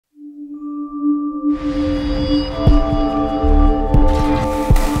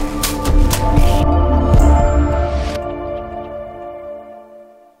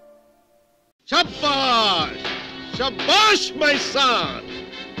son.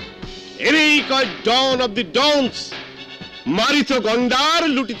 এরই কয় ডন of the dawns. মারিত গন্ডার,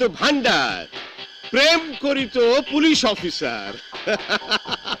 লুটিত ভান্ডার, প্রেম করিত পুলিশ অফিসার।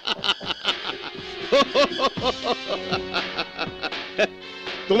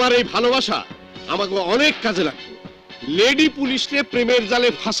 তোমার এই ভালোবাসা আমাকে অনেক কাজে লাগবে। লেডি পুলিশকে প্রেমের জালে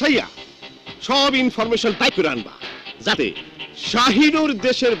ফাঁসাইয়া সব ইনফরমেশন তাই করে আনবা, যাতে শাহিনুর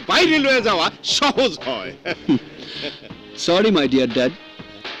দেশের বাইরে লয়ে যাওয়া সহজ হয়। সরি মাই ডিয়ার ড্যাড,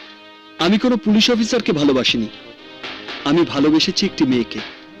 আমি কোনো পুলিশ অফিসারকে ভালোবাসিনি, আমি ভালোবেসেছি একটি মেয়েকে।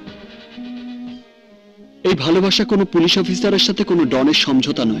 এই ভালোবাসা কোনো পুলিশ অফিসারের সাথে কোনো ডনের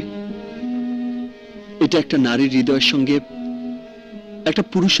সমঝোতা নয়, এটা একটা নারীর হৃদয়ের সঙ্গে একটা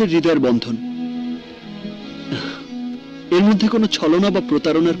পুরুষের হৃদয়ের বন্ধন। এর মধ্যে কোনো ছলনা বা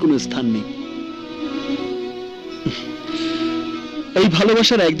প্রতারণার কোনো স্থান নেই। এই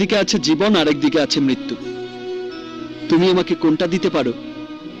ভালোবাসার একদিকে আছে জীবন, আর একদিকে আছে মৃত্যু। তুমি আমাকে কোনটা দিতে পারো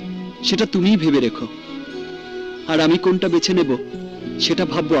সেটা তুমিই ভেবে রেখো, আর আমি কোনটা বেছে নেব সেটা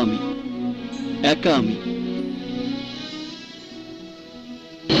ভাববো আমি, একা আমি।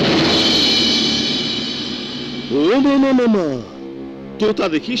 ও মামা মামা, তোতা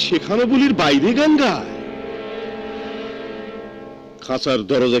দেখি শেখানো বলির বাইরে গান গায়। খাঁচার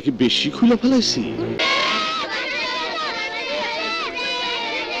দরজা কি বেশি খুলে ফেলাইছি?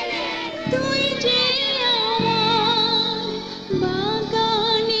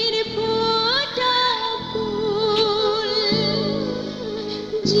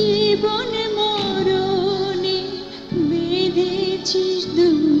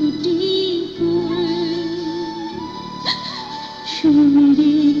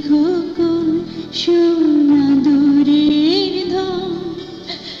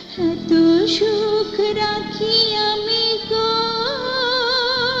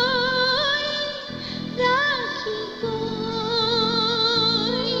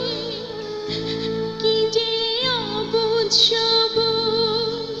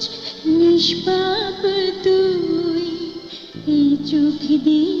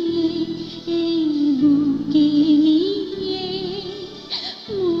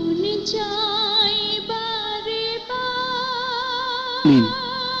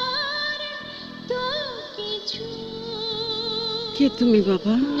 কে তুমি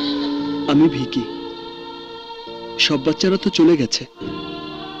বাবা? আমি ভিকি। সব বাচ্চারা তো চলে গেছে,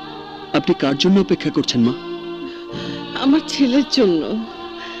 আপনি কার জন্য অপেক্ষা করছেন মা? আমার ছেলের জন্য,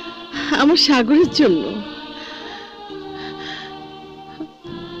 আমার সাগরের জন্য।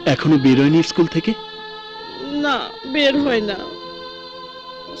 এখনো বের হয়নি স্কুল থেকে? না, বের হয় না।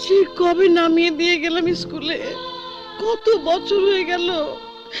 সে কবে নামিয়ে দিয়ে গেলাম স্কুলে, কত বছর হয়ে গেল,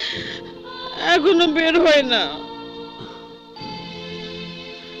 এখনো বের হয় না।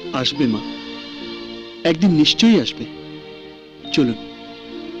 আসবে মা, একদিন নিশ্চয়ই আসবে। চলুন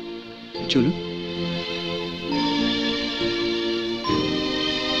চলুন।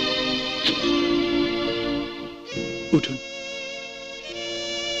 উঠুন।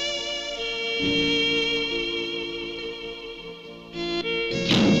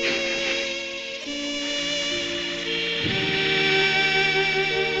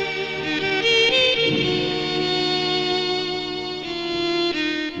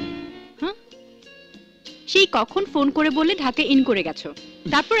 সেই কখন ফোন করে বলে ঢাকা ইন করে গেছো,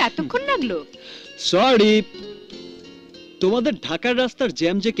 তারপর এতক্ষণ লাগলো? সরি, তোমাদের ঢাকার রাস্তার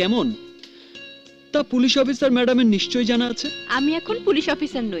জ্যাম যে কেমন তা পুলিশ অফিসার ম্যাডামের নিশ্চয়ই জানা আছে। আমি এখন পুলিশ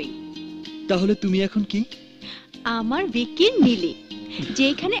অফিসার নই। তাহলে তুমি এখন কি? আমার ভিকির নীলি, যে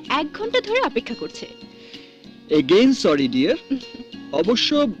এখানে 1 ঘন্টা ধরে অপেক্ষা করছে। এগেইন সরি ডিয়ার, অবশ্য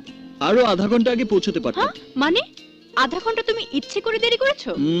আরো আধা ঘন্টা আগে পৌঁছতে পারতাম। মানে আধা ঘন্টা তুমি ইচ্ছে করে দেরি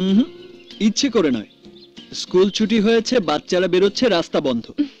করেছো? ইচ্ছে করে নয়, স্কুল ছুটি হয়েছে, বাচ্চারা বেরোচ্ছে, রাস্তা বন্ধ।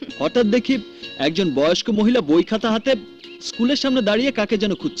 হঠাৎ দেখি একজন বয়স্ক মহিলা বই খাতা হাতে স্কুলের সামনে দাঁড়িয়ে কাকে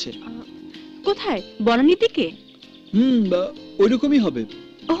যেন খুঁজছে। কোথায়? বনানীর দিকে? ওইরকমই হবে।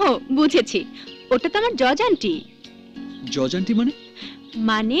 ওহ, বুঝেছি, ওটা তো আমার জজ আন্টি। জজ আন্টি মানে?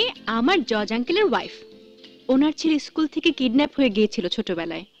 মানে আমার জজ আঙ্কেলের ওয়াইফ। ওনার ছেলে স্কুল থেকে কিডন্যাপ হয়ে গিয়েছিল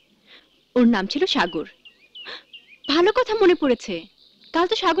ছোটবেলায়। ওর নাম ছিল সাগর। ভালো কথা মনে পড়েছে, কাল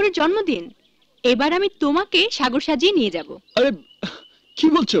তো সাগরের জন্মদিন। এবার আমি তোমাকে সাগর সাজিয়ে নিয়ে যাব। আরে কি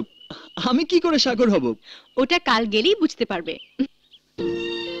বলছো? আমি কি করে সাগর হব? ওটা কাল গেলেই বুঝতে পারবে।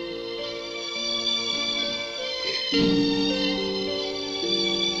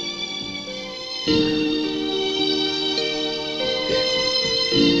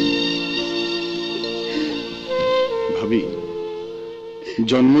 ভাবি,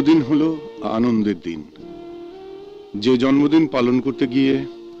 জন্মদিন হলো আনন্দের দিন। যে জন্মদিন পালন করতে গিয়ে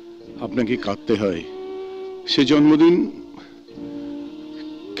আপনাকে কাঁদতে হয়, সে জন্মদিন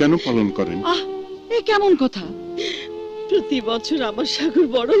কেন পালন করেন? এ কেমন কথা? প্রতি বছর আমার সাগর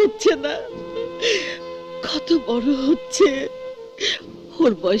বড় হচ্ছে না, কত বড় হচ্ছে,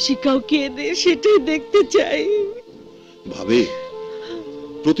 ওর বয়সী কাউকে এনে সেটাই দেখতে চাই। ভাবি,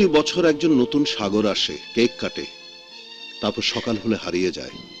 প্রতি বছর একজন নতুন সাগর আসে, কেক কাটে, তারপর সকাল হলে হারিয়ে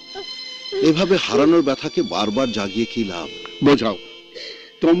যায়। এভাবে হারানোর ব্যথাকে বারবার জাগিয়ে কি লাভ? বোঝাও,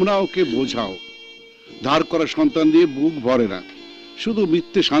 তোমরা ওকে বোঝাও। ধার করা সন্তান দিয়ে বুক ভরে না, শুধু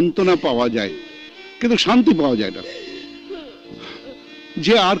মিথ্যে সান্ত্বনা পাওয়া যায়, কিন্তু শান্তি পাওয়া যায় না।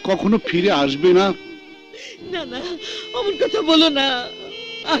 যে আর কখনো ফিরে আসবে না। না না, অমন কথা বলো না।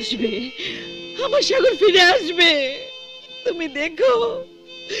 আসবে, আমার সাগর ফিরে আসবে, তুমি দেখো,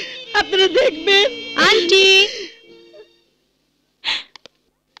 আপনারা দেখবেন। আন্টি,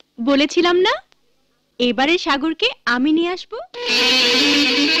 বলেছিলাম না এবারে সাগরকে আমি নিয়ে আসবো।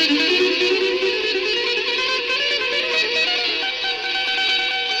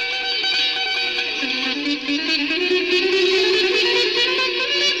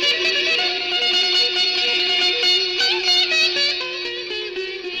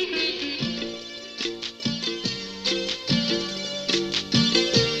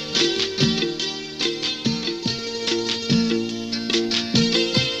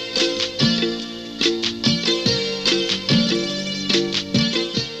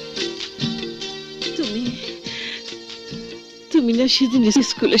 তুমি না সেদিন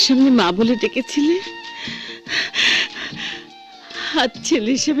স্কুলের সামনে মা বলে ডেকেছিলে, হাত ছেলে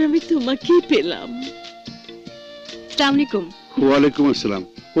হিসেবে আমি তোমাকেই পেলাম। আসসালামু আলাইকুম। ওয়ালাইকুম আসসালাম।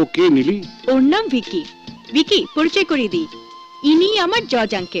 ও কে নিলি? ওর নাম ভিকি। ভিকি, পরিচয় করিয়ে দিই, ইনি আমার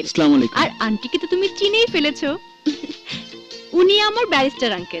জজ আঙ্কেল। আসসালামু আলাইকুম। আর আন্টিকে তো তুমি চিনেই ফেলেছো, উনি আমার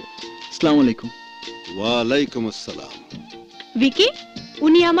ব্যারিস্টার আঙ্কেল। আসসালামু আলাইকুম। ওয়ালাইকুম আসসালাম। ভিকি,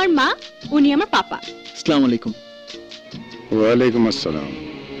 উনি আমার মা, উনি আমার পাপা। আসসালামু আলাইকুম। ওয়ালাইকুম আসসালাম।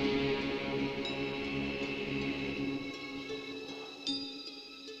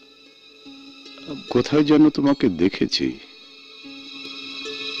 কোথায় যেন তোমাকে দেখেছি।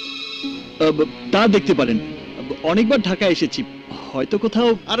 তা দেখতে পারেন, অনেকবার ঢাকায় এসেছি, হয়তো কোথাও।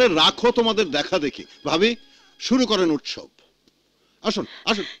 আরে রাখো তোমাদের দেখা দেখি। ভাবি, শুরু করেন উৎসব। আসুন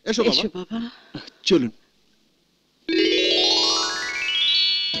আসুন, এসো বাবা। বাবা, চলুন।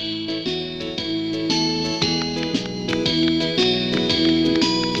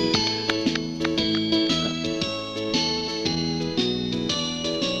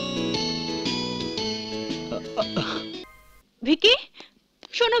 ভিকি,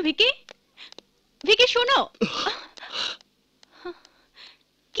 শোনো ভিকি, ভিকি শোনো।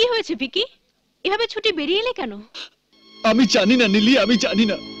 কি হয়েছে ভিকি, এভাবে ছুটি বেরিয়ে এলে কেন? আমি জানি না নীলি, আমি জানি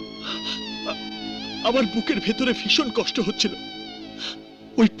না, আমার বুকের ভেতরে ভীষণ কষ্ট হচ্ছিল।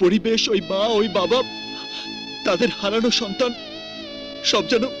 ওই পরিবেশ, ওই মা, ওই বাবা, তাদের হারানো সন্তান,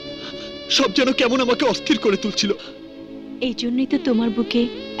 সব যেন কেমন আমাকে অস্থির করে তুলছিল। এই জন্যই তো তোমার বুকে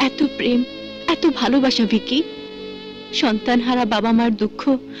এত প্রেম, এত ভালোবাসা ভিকি। সন্তান হারা বাবা মার দুঃখ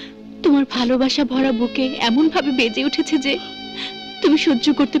তোমার ভালোবাসা ভরা বুকে এমন ভাবে বেজে উঠেছে যে তুমি সহ্য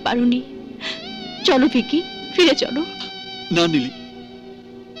করতে পারোনি। চলো ভিকি, ফিরে চলো। না নীলি,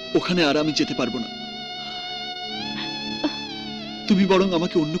 ওখানে আর আমি যেতে পারবো না। তুমি বরং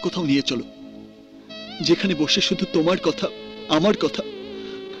আমাকে অন্য কোথাও নিয়ে চলো, যেখানে বসে শুধু তোমার কথা, আমার কথা,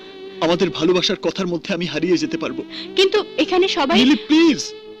 আমাদের ভালোবাসার কথার মধ্যে আমি হারিয়ে যেতে পারবো। কিন্তু এখানে সবাই। Neeli please,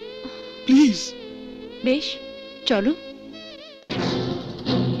 please. বেশ, চলো।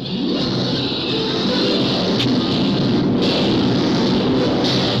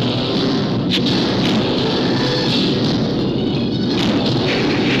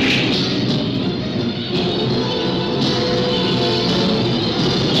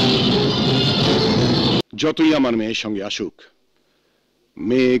 যতই আমার মেয়ের সঙ্গে আসুক,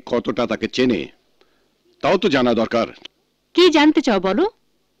 মেয়ে কতটা তাকে চেনে তাও তো জানা দরকার। কি জানতে চাও বলো।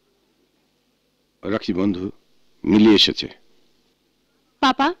 রাখি বন্ধু, মিলিয়ে এসেছে।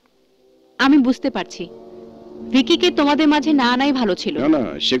 পাপা, আমি বুঝতে পারছি ভিকিকে তোমাদের মাঝে না আনাই ভালো ছিল। না না,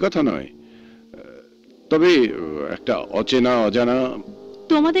 সে কথা নয়, তবে একটা অচেনা অজানা।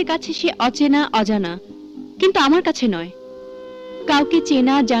 তোমাদের কাছে সে অচেনা অজানা, কিন্তু আমার কাছে নয়। কাউকে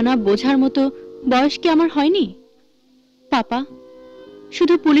চেনা জানা বোঝার মতো বয়স কি আমার হয়নি? পাপা,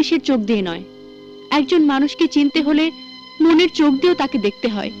 শুধু পুলিশের চোখ দিয়ে নয়, একজন মানুষকে চিনতে হলে মনের চোখ দিয়েও তাকে দেখতে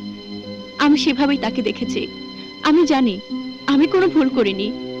হয়। আমি সেভাবেই তাকে দেখেছি। আমি জানি আমি কোনো ভুল করিনি।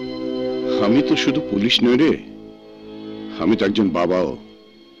 আমি তো শুধু পুলিশ নই রে, আমি তো একজন বাবাও।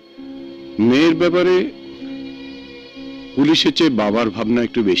 মেয়ের ব্যাপারে পুলিশের চেয়ে বাবার ভাবনা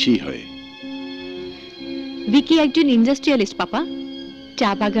একটু বেশি হয়। ভিকি একজন ইন্ডাস্ট্রিয়ালিস্ট পাপা,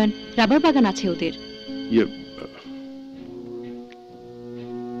 চা বাগান, রাবার বাগান আছে ওদের।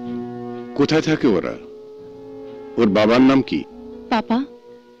 কোথায় থাকে ওরা? ওর বাবার নাম কি? পাপা,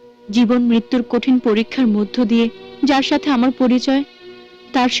 জীবন মৃত্যুর কঠিন পরীক্ষার মধ্য দিয়ে যার সাথে আমার পরিচয়,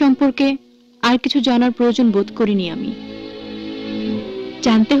 তার সম্পর্কে আর কিছু জানার প্রয়োজন বোধ করিনি আমি।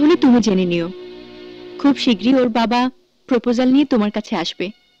 জানতে হলে তুমি জেনে নিও। খুব শীঘ্রই ওর বাবা প্রপোজাল নিয়ে তোমার কাছে আসবে।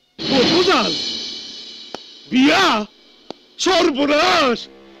 প্রপোজাল? বিয়া? সর্বনাশ!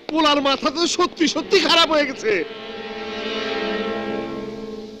 পোলার মাথা তো সত্যি সত্যি খারাপ হয়ে গেছে।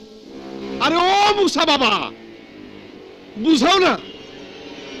 আরে ও মুসা বাবা, বুঝাও না,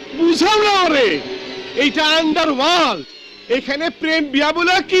 বুঝাও না ওরে। এইটা আন্ডারওয়ার্ল্ড, এখানে প্রেম বিয়া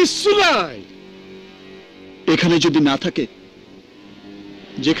বলে কিচ্ছু নাই। এখানে যদি না থাকে,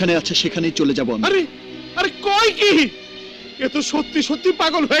 যেখানে আছে সেখানেই চলে যাব আমি। আরে আরে কয় কি? এ তো সত্যি সত্যি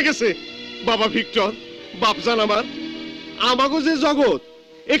পাগল হয়ে গেছে। বাবা ভিক্টর, বাপজান আমার, আমাগো যে জগৎ,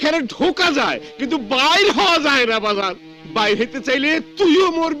 এখানে ঢোকা যায় কিন্তু বাইর হওয়া যায় না বাজার। বাইর হইতে চাইলে তুইও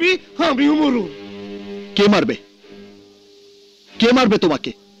মরবি, আমিও মরু। কে মারবে? কে মারবে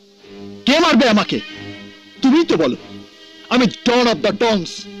তোমাকে? কে মারবে আমাকে? তুমি তো বলো। আমি ডন অফ দ্য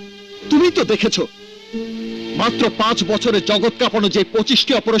ডনস। তুমি তো দেখেছো মাত্র 5 বছরে জগৎ কাঁপানো যে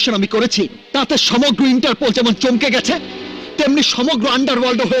 25টি অপারেশন আমি করেছি, তাতে সমগ্র ইন্টারপোল যেমন চমকে গেছে, তেমনি সমগ্র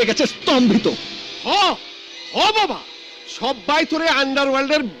আন্ডারওয়ার্ল্ড হয়ে গেছে স্তম্ভিত। হ হ বাবা, সবাই তোরে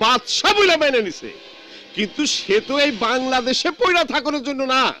আন্ডারওয়ার্ল্ডের বাদশা বলে মেনে নিছে, কিন্তু সে তো এই বাংলাদেশে পয়রা থাকার জন্য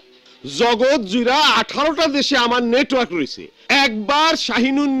না। জগৎ জুড়া 18টা দেশে আমার নেটওয়ার্ক রয়েছে। একবার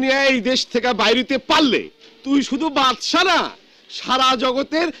শাহিনুর নিয়ে এই দেশ থেকে বাইরেতে পারলে তুই শুধু বাদশা না, সারা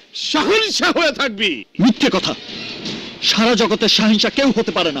জগতের শাহিনশাহ হয়ে থাকবি। মিথ্যে কথা। সারা জগতের শাহিনশাহ কেউ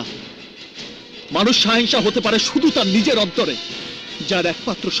হতে পারে না। মানুষ শাহিনশাহ হতে পারে শুধু তার নিজের অন্তরে, যার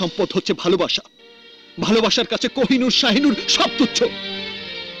একমাত্র সম্পদ হচ্ছে ভালোবাসা। ভালোবাসার কাছে কোহিনূর শাহিনুর সব তুচ্ছ।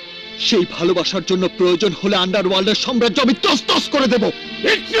 সেই ভালোবাসার জন্য প্রয়োজন হলে আন্ডারওয়ার্ল্ডের সাম্রাজ্য আমি তছনছ করে দেব।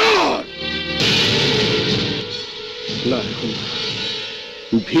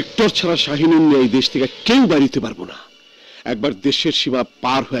 ভিক্টর ছাড়া শাহিনুর নিয়ে এই দেশ থেকে কেউ বাড়িতে পারবো না। একবার দেশের সীমা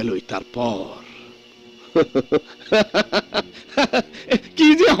পার হয়ে লই, তারপর কি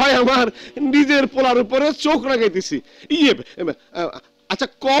যে হয় আমার, নিজের পোলার উপরে চোখ লাগাইতেছি। আচ্ছা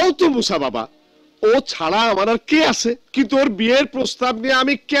কও তো মুসা বাবা, ও ছাড়া আমার আর কে আছে? কিন্তু ওর বিয়ের প্রস্তাব নিয়ে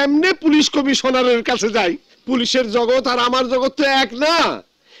আমি কেমনে পুলিশ কমিশনারের কাছে যাই? পুলিশের জগৎ আর আমার জগৎ তো এক না,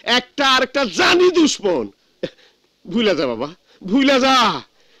 একটা আরেকটা জানি দুশ্মন। ভুলে যা বাবা, ভুলে যা,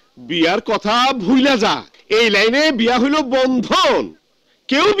 বিয়ার কথা ভুলে যা। এই লাইনে বিয়া হইল বন্ধন,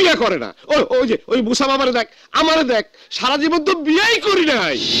 কেউ বিয়া করে না। ওই যে ওই মুসা বাবারে দেখ, আমারে দেখ, সারা জীবন তো বিয়াই করি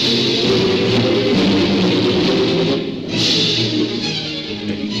নাই।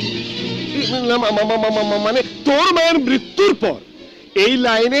 মানে তোর মায়ের মৃত্যুর পর, এই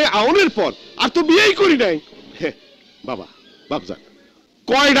লাইনে আউনের পর আর তো বিয়েই করি নাই। বাবা বাপজান,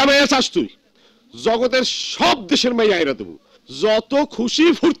 কয়টা মেয়ে চাস তুই? জগতের সব দেশের মেয়ে আইরা দেবো, যত খুশি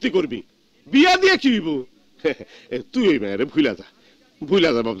ফুর্তি করবি। বিয়া দিয়ে কি হইব? তুই ওই মেয়েরে ভুলা যা, ভুলা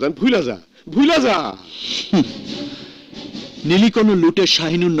যা বাপজান, ভুলা যা, ভুলা যা। নীলি কোনো লুটের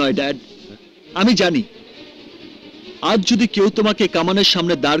শাহিনুর নয় ড্যাড। আমি জানি আজ যদি কেউ তোমাকে কামানের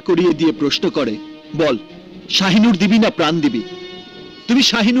সামনে দাঁড় করিয়ে দিয়ে প্রশ্ন করে, বল শাহিনুর দিবি না প্রাণ দিবি, তুমি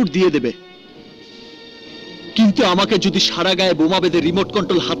শাহিনুর দিয়ে দেবে। কিন্তু আমাকে যদি সারা গায়ে বোমা বেঁধে রিমোট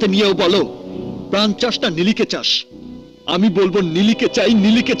কন্ট্রোল হাতে নিয়েও বলো প্রাণ চাস না নীলিকে চাস, আমি বলবো নীলিকে চাই,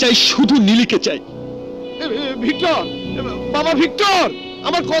 নীলিকে চাই, শুধু নীলিকে চাই। ভিক্টর, বাবা ভিক্টর,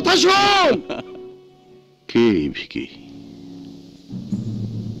 আমার কথা শোন। কে ভিকি?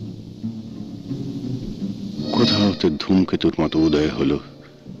 কোথাও তো ধূমকেতুর মতো উদয় হলো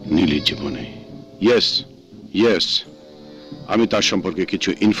নীলির জীবনে। ইয়েস ইয়েস, আমি তার সম্পর্কে কিছু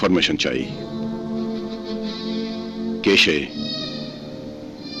ইনফরমেশন চাই। কে সে,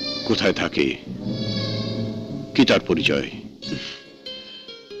 কোথায় থাকে, কি তার পরিচয়?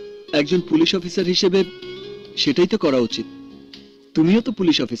 একজন পুলিশ অফিসার হিসেবে সেটাই তো করা উচিত। তুমিও তো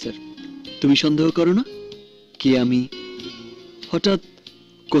পুলিশ অফিসার, তুমি সন্দেহ করো না কে আমি, হঠাৎ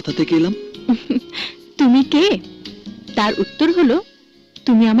কোথা থেকে এলাম? তুমি কে? তার উত্তর হলো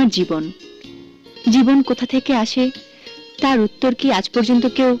তুমি আমার জীবন। জীবন কোথা থেকে আসে তার উত্তর কি আজ পর্যন্ত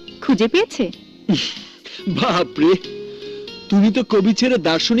কেউ খুঁজে পেয়েছে? বাপরে, তুমি তো কবি ছেড়ে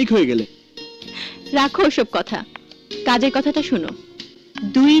দার্শনিক হয়ে গেলে। রাখো ওসব কথা, কাজের কথাটা শোনো।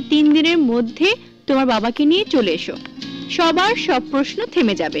 2-3 দিনের মধ্যে তোমার বাবাকে নিয়ে চলে এসো, সবার সব প্রশ্ন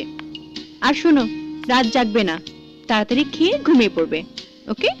থেমে যাবে। আর শোনো, রাত জাগবে না, তাড়াতাড়ি খেয়ে ঘুমিয়ে পড়বে।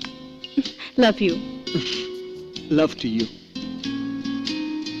 ওকে? Love you. Love to you.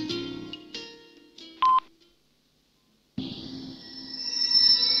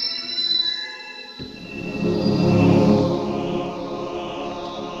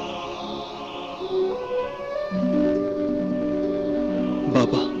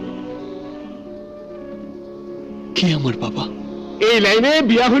 কে আমার বাবা? এই লাইনে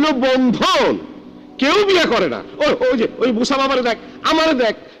বিয়া হলো বন্ধন, কেউ বিয়া করে না। ওই যে ওই মুসা বাবারে দেখ, আমারে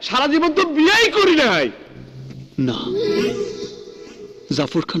দেখ, সারা জীবন তো বিয়াই করি নাই। না,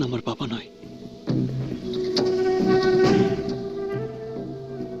 জাফর খান আমার বাবা নয়।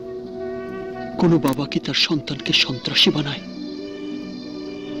 কোন বাবা কি তার সন্তানকে সন্ত্রাসী বানায়?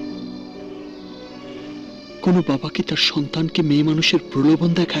 কোন বাবা কি তার সন্তানকে মেয়ে মানুষের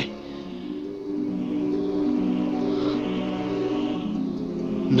প্রলোভন দেখায়?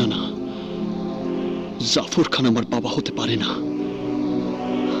 না না, জাফর খান আমার বাবা হতে পারে না।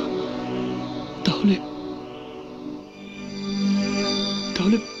 তাহলে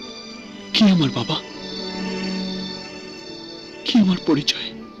তাহলে কি আমার বাবা? কি আমার পরিচয়?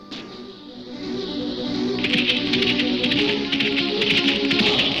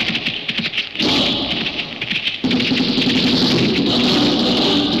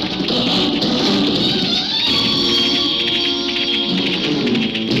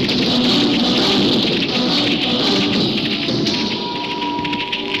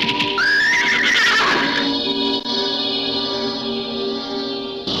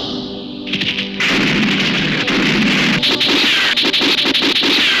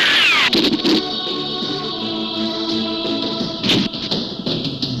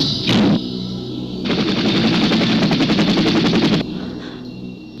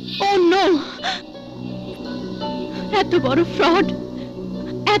 এত বড় ফ্রড,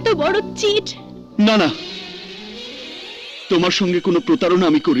 এত বড় চিট। না না, তোমার সঙ্গে কোনো প্রতারণা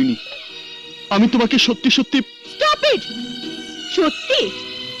আমি করিনি। আমি তোমাকে সত্যি সত্যি। Stop it! সত্যি?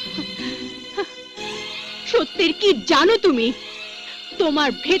 সত্যির কি জানো তুমি? তোমার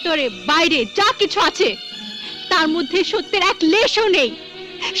ভেতরে বাইরে যা কিছু আছে তার মধ্যে সত্যের এক লেশও নেই।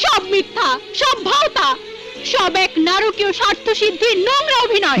 সব মিথ্যা, সব ভাওতা, সব এক নারকীয় স্বার্থ সিদ্ধির নোংরা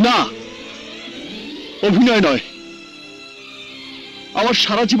অভিনয়। না, অভিনয় নয়। আমার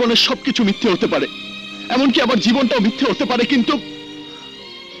সারা জীবনের সবকিছু মিথ্যে হতে পারে, এমনকি আমার জীবনটাও মিথ্যে হতে পারে, কিন্তু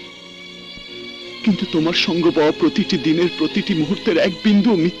কিন্তু তোমার সঙ্গ পাওয়া প্রতিটি দিনের প্রতিটি মুহূর্তের এক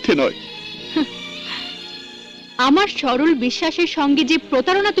বিন্দু মিথ্যে নয়। আমার সরল বিশ্বাসের সঙ্গে যে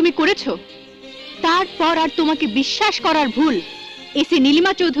প্রতারণা তুমি করেছো, তারপর আর তোমাকে বিশ্বাস করার ভুল এসে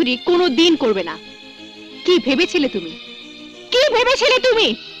নীলিমা চৌধুরী কোনো দিন করবে না। কি ভেবেছিলে তুমি? কি ভেবেছিলে তুমি?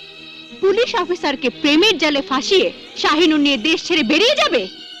 পুলিশ অফিসারকে প্রেমের জালে ফাঁসিয়ে শাহিনুর নিয়ে দেশ ছেড়ে বেরিয়ে যাবে?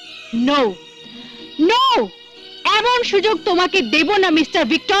 নো নো, এমন সুযোগ তোমাকে দেব না mister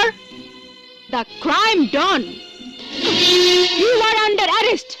Victor. The crime Don. You R under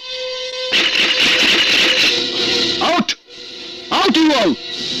arrest. Out! Out you all!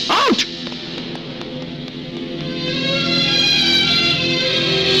 Out!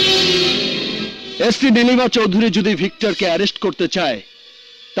 SP Nilima Chowdhury যদি ভিক্টরকে অ্যারেস্ট করতে চায়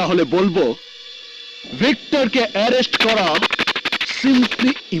তাহলে বলবো ভিক্টরকে অ্যারেস্ট করা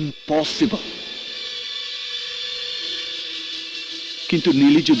সিম্পলি ইম্পসিবল। কিন্তু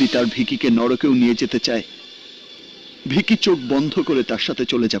নীলি যদি তার ভিকিকে নরকেও নিয়ে যেতে চায়, ভিকি চোখ বন্ধ করে তার সাথে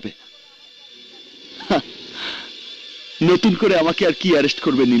চলে যাবে। নতুন করে আমাকে আর কি অ্যারেস্ট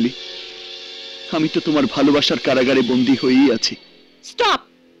করবে নীলি? আমি তো তোমার ভালোবাসার কারাগারে বন্দী হয়েই আছি। Stop!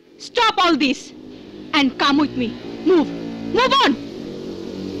 Stop all this and come with me. Move! Move on!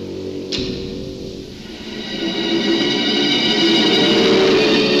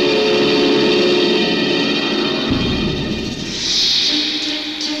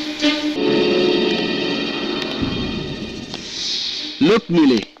 লোক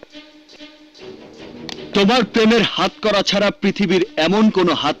মিলে তোমার প্রেমের হাত করা ছাড়া পৃথিবীর এমন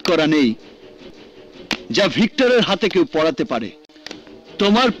কোনো হাত করা নেই যা ভিক্টরের হাতে কেউ পড়াতে পারে।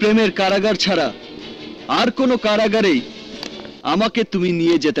 তোমার প্রেমের কারাগার ছাড়া আর কোনো কারাগারেই আমাকে তুমি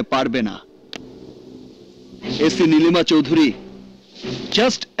নিয়ে যেতে পারবে না। এসি নীলিমা চৌধুরী,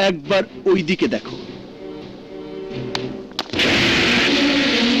 জাস্ট একবার ওই দিকে দেখো।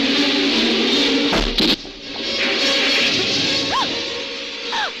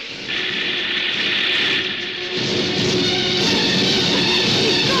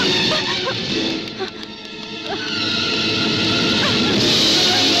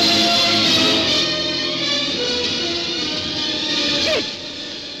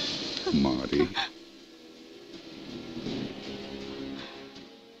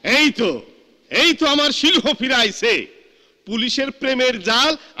 এই তো আমার সিংহ ফিরাইছে। পুলিশের প্রেমের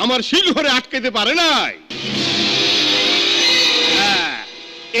জাল আমার সিংহরে আটকাতে পারে নাই।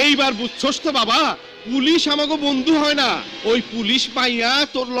 এইবার বুঝছস তো বাবা, পুলিশ আমাকে বন্ধু হয় না। ওই পুলিশ পাইয়া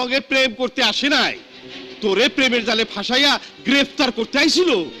তোর লগে প্রেম করতে আসে নাই, তোরে প্রেমের জালে ফাঁসাইয়া গ্রেফতার করতে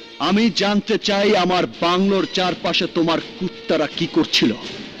আইছিল। আমি জানতে চাই আমার বাংলোর চারপাশে তোমার কুত্তারা কি করছিল?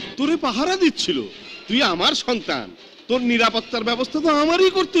 তোরে পাহারা দিচ্ছিল। তুই আমার সন্তান, তোর নিরাপত্তার ব্যবস্থা তো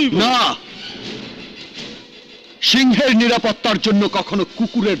আমারই করতে হইব। না, সিংহের নিরাপত্তার জন্য কখনো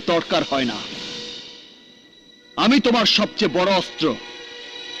কুকুরের দরকার হয় না। আমি তোমার সবচেয়ে বড় অস্ত্র।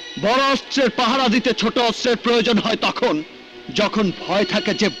 বড় অস্ত্রের পাহারা দিতে ছোট অস্ত্রের প্রয়োজন হয় তখন যখন ভয়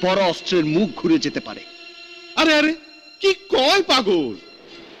থাকে যে বড় অস্ত্রের মুখ ঘুরে যেতে পারে। আরে আরে কি কয় পাগল,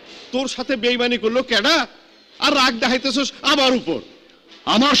 তোর সাথে বেইমানি করলো কেডা আর রাগ দেখাইতেছস আমার উপর?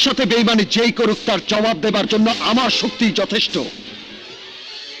 আমার সাথে বেইমানি যেই করুক তার জবাব দেবার জন্য আমার শক্তি যথেষ্ট।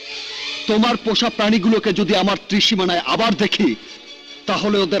 তোমার পোষা প্রাণীগুলোকে যদি আমার ত্রিসীমানায় আবার দেখি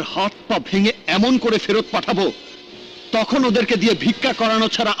তাহলে ওদের হাত পা ভেঙে এমন করে ফেরত পাঠাবো তখন ওদেরকে দিয়ে ভিক্ষা করানো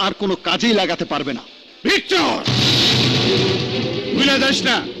ছাড়া আর কোনো কাজেই লাগাতে পারবে না। ভিক্টর, ভুলে যাস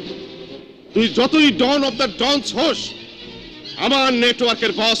না তুই যতই ডন অফ দ্য ডনস হোস, আমার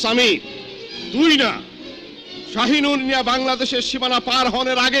নেটওয়ার্কের বস আমি, তুই না। শাহিনুর নিয়ে বাংলাদেশের সীমানা পার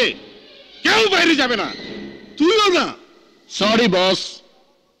হওয়ার আগে কেউ বাইরে যাবে না, তুইও না। সরি বস,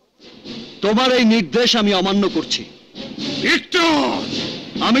 তোমার এই নির্দেশ আমি অমান্য করছি। ভিক্টর,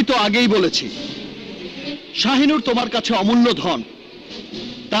 আমি তো আগেই বলেছি শাহিনুর তোমার কাছে অমূল্য ধন,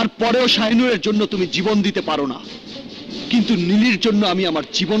 তারপরেও শাহিনুরের জন্য তুমি জীবন দিতে পারো না, কিন্তু নীলির জন্য আমি আমার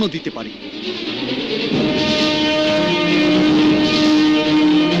জীবনও দিতে পারি।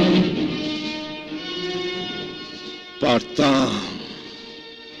 পারতাম,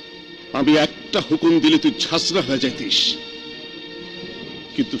 আমি একটা হুকুম দিলে তুই ঝাঁসরা হয়ে যাইতিস,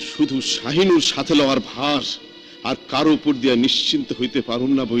 কিন্তু শুধু শাহিনুর সাথে লওয়ার ভার আর কারো উপর দিয়া নিশ্চিন্ত হইতে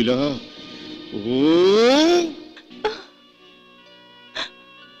পারুম না বইলা। ও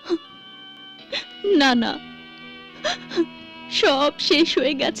না না, সব শেষ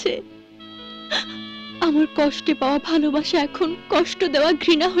হয়ে গেছে। আমার কষ্টে পাওয়া ভালোবাসা এখন কষ্ট দেওয়া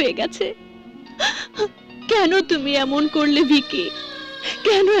ঘৃণা হয়ে গেছে। কেন তুমি এমন করলে ভিকি?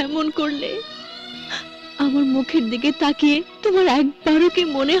 কেন এমন করলে? আমার মুখের দিকে তাকিয়ে তোমার একবারও কি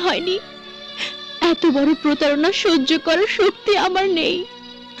মনে হয়নি এত বড় প্রতারণা সহ্য করার শক্তি আমার নেই?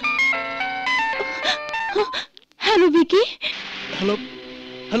 হ্যালো ভিকি। হ্যালো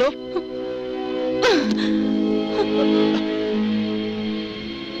হ্যালো,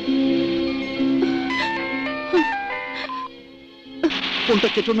 ফোনটা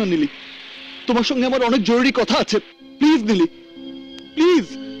কেটো না নীলি, তোমার সঙ্গে আমার অনেক জরুরি কথা আছে। প্লিজ নীলি, প্লিজ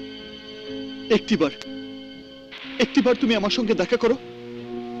একটিবার তুমি আমার সঙ্গে দেখা করো,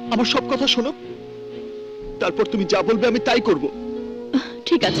 আমার সব কথা শোনো, তারপর তুমি যা বলবে আমি তাই করব।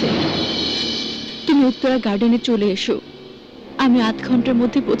 ঠিক আছে, তুমি উত্তরা গার্ডেনে চলে এসো, আমি আধ ঘন্টার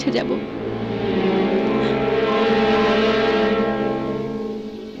মধ্যে পৌঁছে যাব।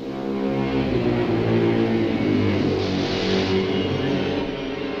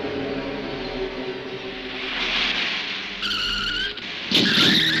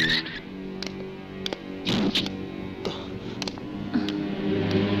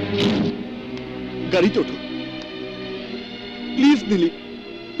 গাড়িতে ওঠো প্লিজ নীলি,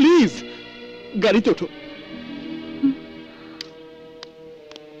 প্লিজ গাড়িতে ওঠো।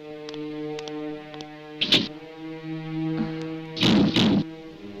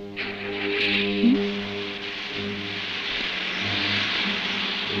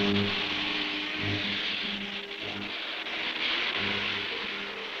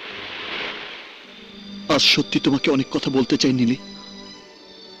 আজ সত্যি তোমাকে অনেক কথা বলতে চাই নীলি,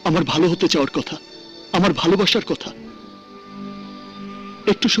 আমার ভালো হতে চাওয়ার কথা, আমার ভালোবাসার কথা।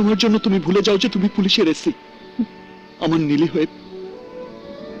 একটু সময়ের জন্য তুমি ভুলে যাও যে তুমি পুলিশের এসি। আমার নীলি হয়ে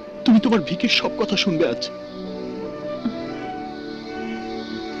তুমি তোমার ভিকির সব কথা শুনবে আজ।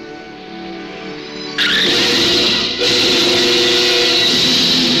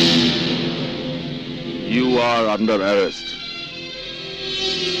 You are under arrest.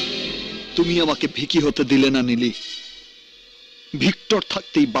 তুমি আমাকে ভিকি হতে দিলে না নীলি, ভিক্টর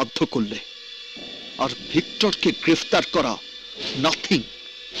থাকতেই বাধ্য করলে। আর ভিক্টরকে গ্রেফতার করা নাথিং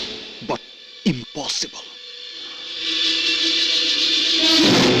বাট ইম্পসিবল।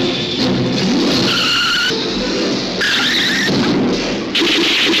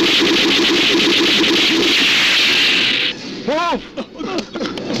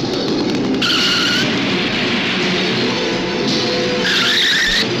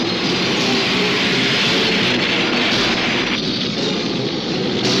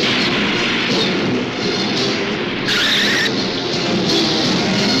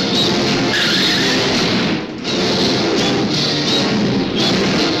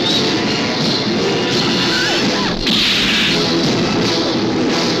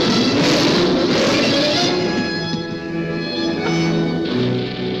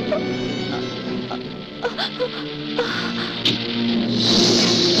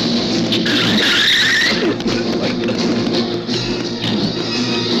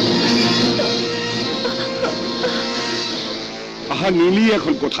 নীলি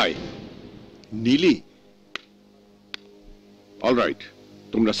এখন কোথায়? নীলি? অলরাইট,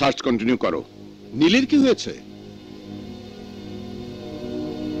 তোমরা সার্চ কন্টিনিউ করো। নীলির কি হয়েছে?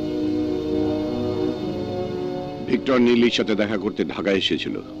 ভিক্টর নীলির সাথে দেখা করতে ঢাকায়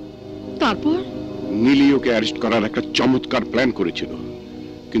এসেছিল। তারপর নীলি ওকে অ্যারেস্ট করার একটা চমৎকার প্ল্যান করেছিল,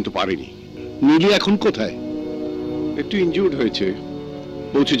 কিন্তু পারেনি। নীলি এখন কোথায়? একটু ইনজিউর্ড হয়েছে,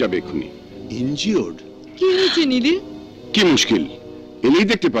 পৌঁছে যাবে এক্ষুনি। ইনজিওর্ড? কি হয়েছে নীলি? কি মুশকিল, এলেই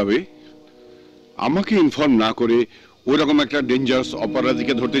দেখতে পাবে। আমাকে ইনফর্ম না করে ওরকম একটা ডেঞ্জারাস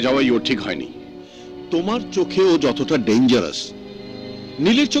অপরাধীকে ধরতে যাওয়াই ওর ঠিক হয়নি। তোমার চোখে ও যতটা ডেঞ্জারাস,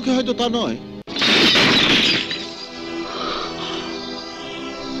 নীলির চোখে হয়তো তা নয়।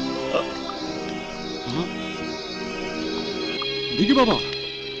 ভিকি বাবা,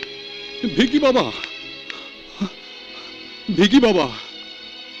 ভিকি বাবা, ভিকি বাবা।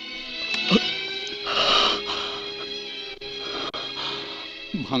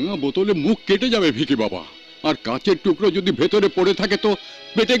 ভাঙা বোতলে মুখ কেটে যাবে ভিকি বাবা, আর কাঁচের টুকরো যদি ভেতরে পড়ে থাকে তো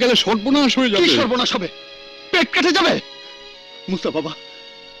পেটে গেলে সর্বনাশ হয়ে যাবে। সর্বনাশ হবে? পেট কেটে যাবে? মুসা বাবা,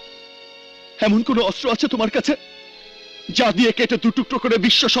 এমন কোন অস্ত্র আছে তোমার কাছে যা দিয়ে কেটে দু টুকরো করে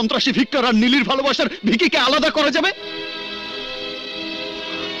বিশ্ব সন্ত্রাসী ভিক্টর আর নীলির ভালোবাসার ভিকিকে আলাদা করা যাবে?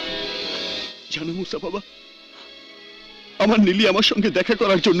 জানো মুসা বাবা, আমার নীলি আমার সঙ্গে দেখা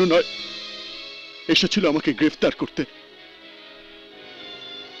করার জন্য নয়, এসেছিল আমাকে গ্রেফতার করতে।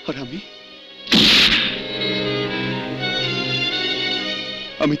 আর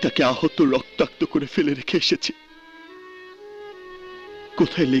আমি তাকে আহত রক্তাক্ত করে ফেলে রেখে এসেছি।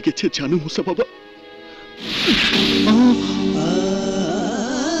 কোথায় লেগেছে জানো মুসা বাবা?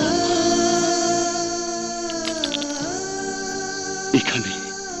 এখানে।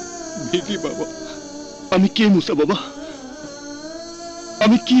 ভিকি বাবা, আমি কে মুসা বাবা?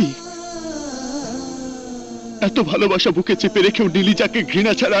 আমি কি? এত ভালোবাসা বুকে চেপে রেখেও নীলি যাকে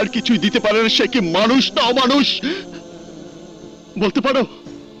ঘৃণা ছাড়া আর কিছুই দিতে পারে না, সে কি মানুষ না অমানুষ? বলতে পারো?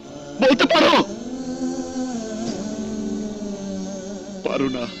 বলতে পারো? পারো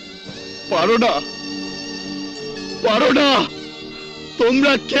না, পারো না, পারো না।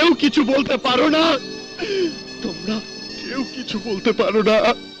 তোমরা কেউ কিছু বলতে পারো না, তোমরা কেউ কিছু বলতে পারো না,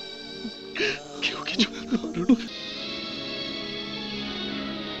 কেউ কিছু বলতে পারো না।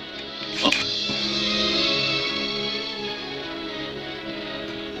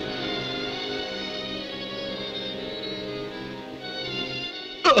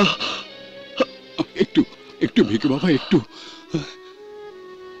 একটু একটু ভিকি বাবা, একটু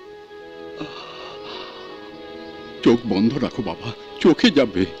চোখ বন্ধ রাখো বাবা, চোখে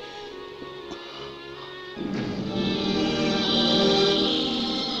যাবে।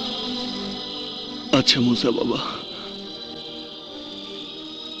 আচ্ছা মুসা বাবা,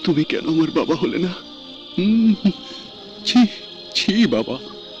 তুমি কেন আমার বাবা হলে না? ছি ছি বাবা,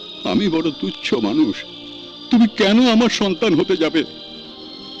 আমি বড় তুচ্ছ মানুষ, তুমি কেন আমার সন্তান হতে যাবে?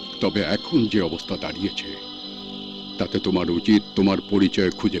 তবে এখন যে অবস্থা দাঁড়িয়েছে তাতে তোমার উচিত তোমার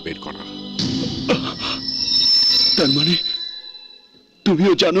পরিচয় খুঁজে বের করা। তার মানে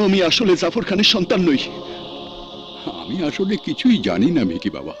তুমিও জানো আমি আসলে জাফর খানের সন্তান নই? আমি আসলে কিছুই জানি না ভিকি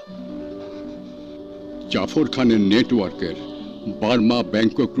বাবা। জাফর খানের নেটওয়ার্কের বার্মা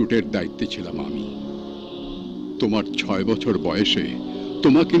ব্যাংকক রুটের দায়িত্বে ছিলাম আমি। তোমার 6 বছর বয়সে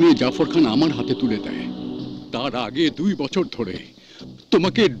তোমাকে নিয়ে জাফর খান আমার হাতে তুলে দেয়। তার আগে 2 বছর ধরে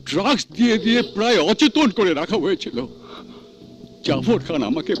তোমাকে ড্রাগস দিয়ে দিয়ে প্রায় অচেতন করে রাখা হয়েছিল। জাফর খান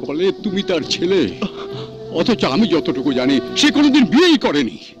আমাকে বলে তুমি তার ছেলে, অথচ আমি যতটুকু জানি সে কোনোদিন বিয়েই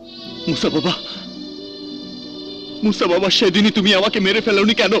করেনি। মুসা বাবা, মুসা বাবা, সেদিনই তুমি আমাকে মেরে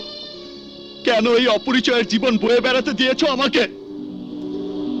ফেলোনি কেন? কেন এই অপরিচয়ের জীবন বয়ে বেড়াতে দিয়েছো আমাকে?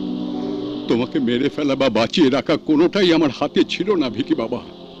 তোমাকে মেরে ফেলা বা বাঁচিয়ে রাখা কোনোটাই আমার হাতে ছিল না ভিকি বাবা।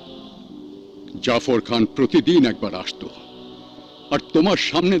 জাফর খান প্রতিদিন একবার আসতো আর তোমার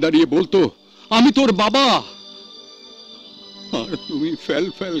সামনে দাঁড়িয়ে বলতো আমি তোর বাবা, আর তুমি ফেল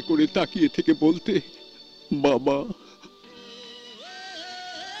ফেল করে তাকিয়ে থেকে বলতে বাবা।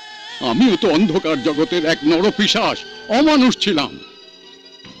 আমিও তো অন্ধকার জগতের এক নরপিশাচ, অমানুষ ছিলাম,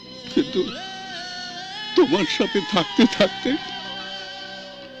 কিন্তু তোমার সাথে থাকতে থাকতে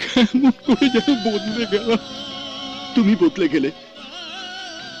কেমন করে যেন বদলে গেল। তুমি বদলে গেলে,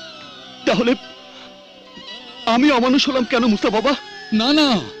 তাহলে আমি অমানুষ হলাম কেন মুসা বাবা? না না,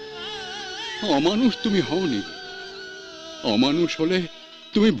 অমানুষ তুমি হওনি। অমানুষ হলে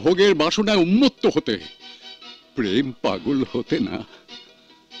তুমি ভোগের বাসনায় উন্মত্ত হতে, প্রেম পাগল হতে না।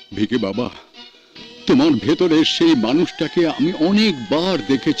 ভিকি বাবা, তোমার ভেতরে সেই মানুষটাকে আমি অনেকবার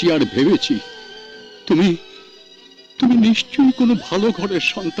দেখেছি আর ভেবেছি তুমি তুমি নিশ্চয়ই কোনো ভালো ঘরের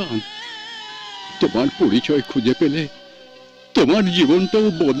সন্তান। তোমার পরিচয় খুঁজে পেলে তোমার জীবনটাও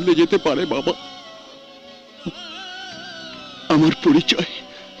বদলে যেতে পারে বাবা। আমার পরিচয়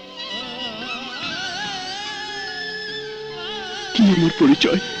কি? আমার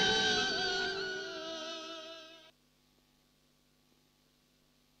পরিচয়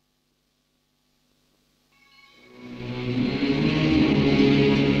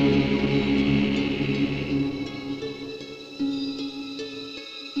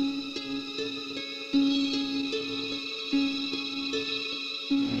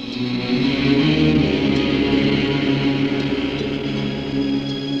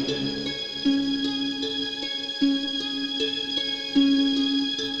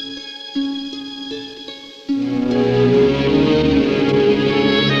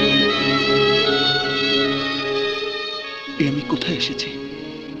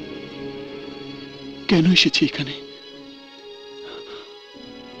কেন এসেছি এখানে?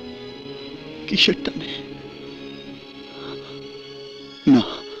 কিসের টানে? না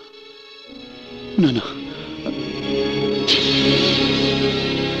না না,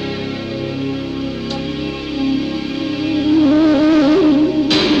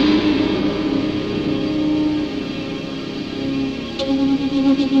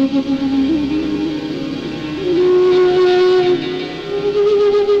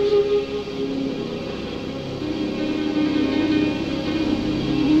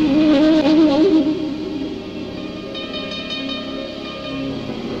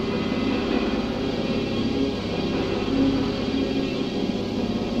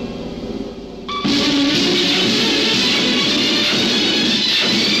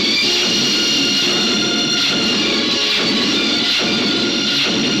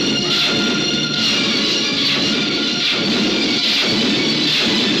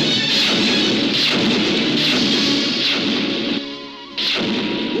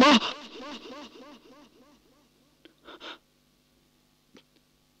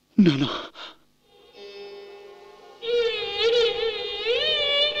 না না,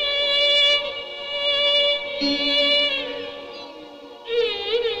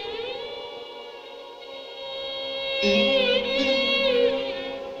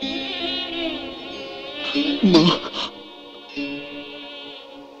 মা,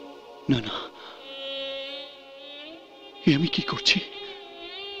 না না, আমি কি করছি?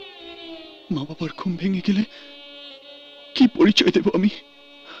 মা বাবার ঘুম ভেঙে গেলে কি পরিচয় দেব আমি?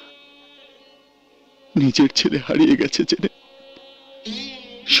 নিজের ছেলে হারিয়ে গেছে জেনে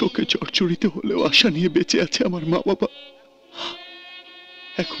শোকে জর্জরিত হলেও আশা নিয়ে বেঁচে আছে আমার মা বাবা।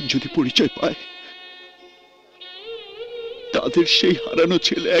 এখন যদি পরিচয় পায় তাদের সেই হারানো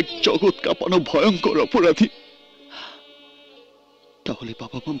ছেলে এক জগৎ কাঁপানো ভয়ঙ্কর অপরাধী, তাহলে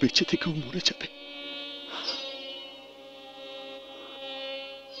বাবা মা বেঁচে থেকেও মরে যাবে।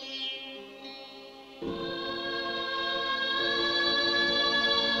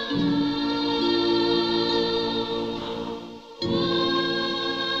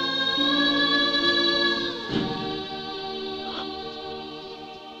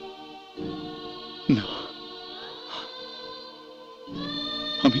 না,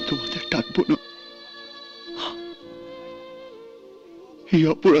 আমি তোমাদের ডাকবো না। এই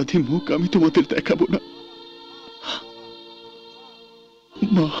অপরাধী মুখ আমি তোমাদের দেখাবো না।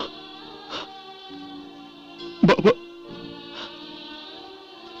 মা, বাবা,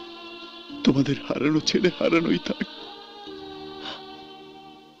 তোমাদের হারানো ছেলে হারানোই থাক,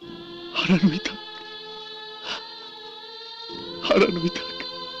 হারানোই থাক, হারানোই থাক।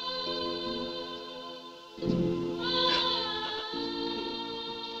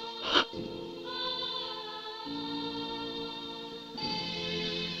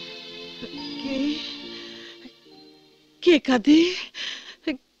 কে কাঁদে?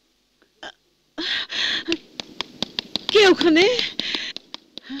 কে ওখানে?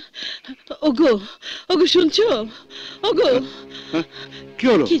 ওগো, ওগো শুনছো? ওগো, কি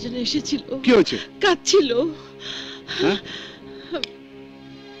হলো? কি যেন এসেছিল, কি হয়েছে? কাঁদছিল।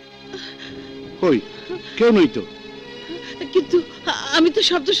 কই, কেউ নই তো। কিন্তু আমি তো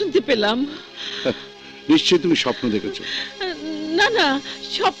শব্দ শুনতে পেলাম। নিশ্চয়ই তুমি স্বপ্ন দেখেছো। না না,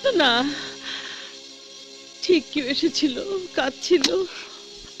 স্বপ্ন না, ঠিক কেউ এসেছিল, কাঁদছিল।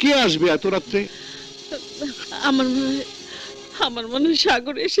 কে আসবে এত রাত্রে? আমার মনে হয়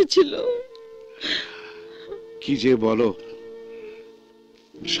সাগর এসেছিল। কি যে বলো,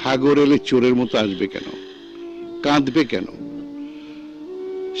 সাগর এলে চোরের মতো আসবে কেন, কাঁদবে কেন?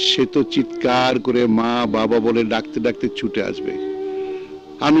 সে তো চিৎকার করে মা বাবা বলে ডাকতে ডাকতে ছুটে আসবে,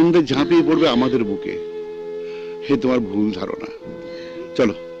 আনন্দে ঝাঁপিয়ে পড়বে আমাদের বুকে। হে তোমার ভুল ধারণা।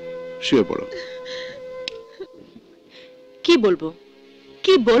 চলো শুয়ে পড়ো। কি বলবো,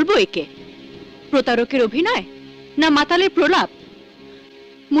 কি বলবো একে? প্রতারকের অভিনয়, না মাতালের প্রলাপ?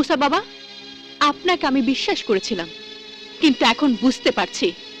 মুসা বাবা, আপনাকে আমি বিশ্বাস করেছিলাম, কিন্তু এখন বুঝতে পারছি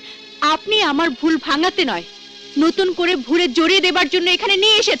আপনি আমার ভুল ভাঙাতে নয়, নতুন করে ভুলে জড়িয়ে দেবার জন্য এখানে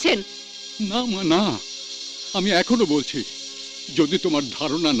নিয়ে এসেছেন। না মা না, আমি এখনো বলছি, যদি তোমার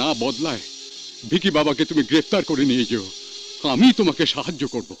ধারণা না বদলায়, ভিকি বাবাকে তুমি গ্রেফতার করে নিয়ে যেও, আমি তোমাকে সাহায্য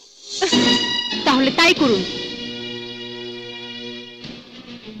করব। তাহলে তাই করুন।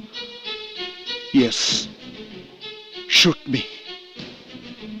 Yes. Shoot me.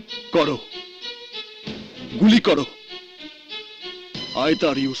 করো, গুলি করো।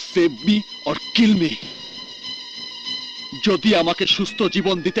 Either you save me or kill me. যদি আমাকে সুস্থ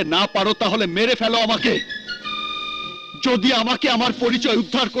জীবন দিতে না পারো তাহলে মেরে ফেলো আমাকে। যদি আমাকে আমার পরিচয়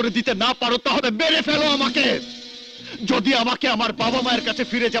উদ্ধার করে দিতে না পারো তাহলে মেরে ফেলো আমাকে। যদি আমাকে আমার বাবা মায়ের কাছে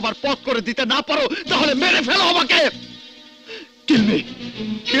ফিরে যাবার পথ করে দিতে না পারো তাহলে মেরে ফেলো আমাকে। Kill me.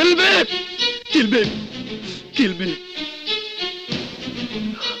 Kill me. Kill me. Kill me.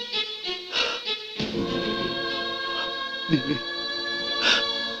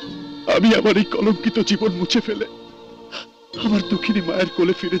 আমি আমার এই কলঙ্কিত জীবন মুছে ফেলে আমার দুঃখিনী মায়ের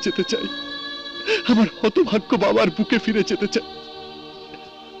কোলে ফিরে যেতে চাই, আমার হতভাগ্য বাবার বুকে ফিরে যেতে চাই।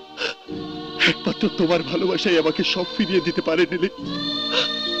 একমাত্র তোমার ভালোবাসাই আমাকে সব ফিরিয়ে দিতে পারে নীলি,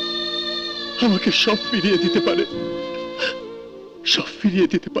 আমাকে সব ফিরিয়ে দিতে পারে, সব ফিরিয়ে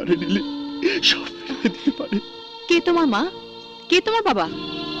দিতে পারে নীলি, সব ফিরিয়ে দিতে পারে। কে তোমার মা, কে তোমার বাবা?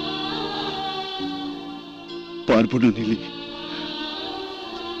 পারবো না নীলি,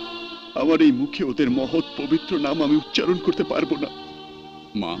 আমার এই মুখে ওদের মহৎ পবিত্র নাম আমি উচ্চারণ করতে পারবো না।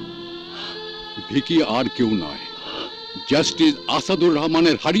 মা, ভিকি আর কেউ নয়, জাস্টিস আসাদুর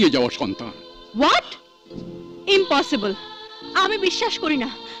রহমানের হারিয়ে যাওয়া সন্তান। হোয়াট? ইম্পসিবল। আমি বিশ্বাস করি না,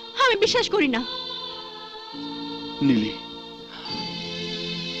 আমি বিশ্বাস করি না। নীলি,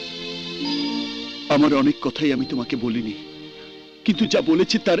 আমার অনেক কথাই আমি তোমাকে বলিনি, কিন্তু যা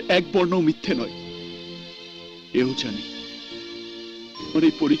বলেছি তার এক বর্ণও মিথ্যে নয়। এও জানি আমার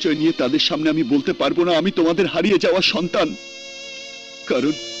এই পরিচয় নিয়ে তাদের সামনে আমি বলতে পারবো না আমি তোমাদের হারিয়ে যাওয়া সন্তান,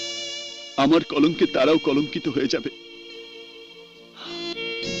 কারণ আমার কলঙ্কে তারাও কলঙ্কিত হয়ে যাবে।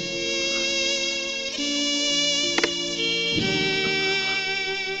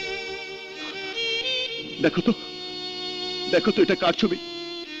 দেখো তো, দেখো তো এটা কার ছবি,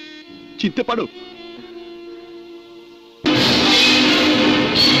 চিনতে পারো?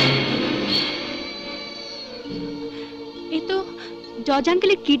 এ তো জজ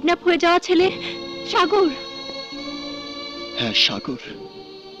আঙ্কেলের কিডন্যাপ হয়ে যাওয়া ছেলে সাগর। হ্যাঁ, সাগর,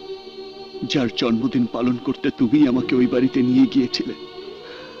 যার জন্মদিন পালন করতে তুমি আমাকে ওই বাড়িতে নিয়ে গিয়েছিলে।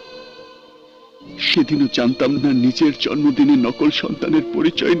 সেদিনও জানতাম না নিজের জন্মদিনে নকল সন্তানের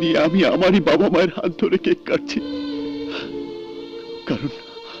পরিচয় নিয়ে আমি আমারই বাবা মায়ের হাত ধরে কেক কাটছি। কারণ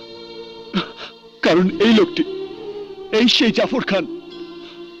কারণ এই লোকটি, এই সেই জাফর খান,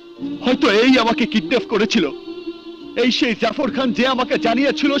 হয়তো এই আমাকে কিডন্যাপ করেছিল। এই সেই জাফর খান যে আমাকে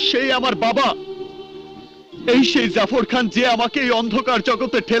জানিয়েছিল সেই আমার বাবা। এই সেই জাফর খান যে আমাকে এই অন্ধকার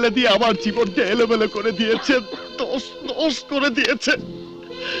জগতে ঠেলে দিয়ে আমার জীবনকে এলোমেলো করে দিয়েছে, দোষ দোষ করে দিয়েছে।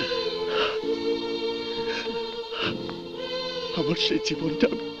 আমার সেই জীবনটা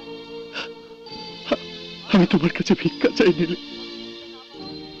আমি তোমার কাছে ভিক্ষা চাই নিলে।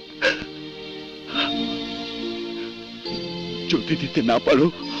 যদি দিতে না পারো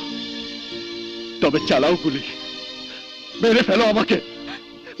তবে চালাও গুলি, মেরে ফেলো আমাকে,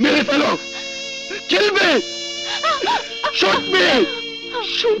 মেরে ফেলো। Kill me! Shoot me!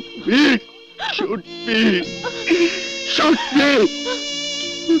 Shoot me! Shoot me! Shoot me!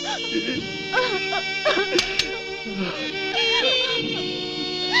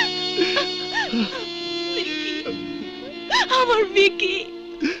 আমার ভিকি,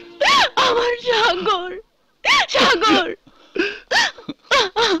 আমার সাগর, সাগর।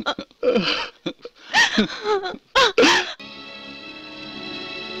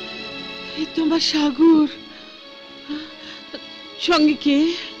 তোমার সাগর সঙ্গে কে?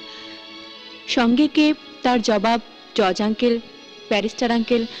 সঙ্গে কে তার জবাব জজ আঙ্কেল, ব্যারিস্টার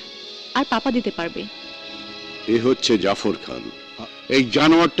আঙ্কেল আর পাপা দিতে পারবে। এ হচ্ছে জাফর খান, এই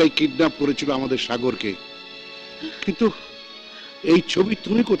জানোয়ারটাই কিডন্যাপ করেছিল আমাদের সাগরকে। কিন্তু এই ছবি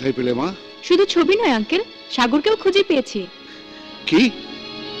তুমি কোথায় পেলে মা? শুধু ছবি নয় আঙ্কেল, সাগরকেও খুঁজে পেয়েছি। কি?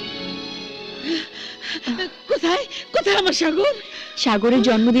 কোথায় কোথায় আমার সাগর? সাগরের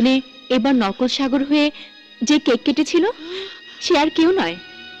জন্মদিনে এবার নকল সাগর হয়ে যে কেক কেটেছিল সে আর কেউ নয়,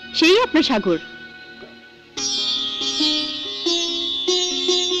 সেই আপনার সাগর।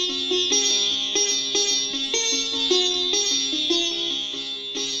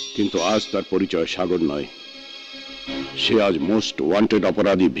 কিন্তু আজ তার পরিচয় সাগর নয়, সে আজ মোস্ট ওয়ান্টেড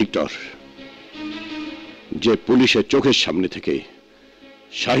অপরাধী ভিক্টর। যে পুলিশের চোখের সামনে থেকে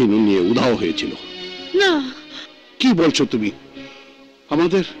শাহিনু নিয়ে উধাও হয়েছিল। না, কি বলছো তুমি?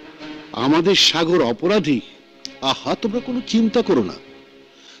 আমাদের আমাদের সাগর অপরাধী? আহা, তোমরা কোনো চিন্তা করো না।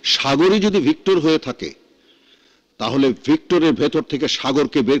 সাগরই যদি ভিক্টর হয়ে থাকে, তাহলে ভিক্টরের ভেতর থেকে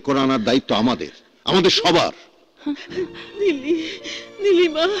সাগরকে বের করে আনার দায়িত্ব আমাদের, আমাদের সবার।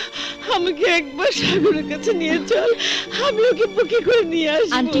 নীলিমা, আমাকে একবার সাগরের কাছে নিয়ে চল, আমি ওকে বুকে করে নিয়ে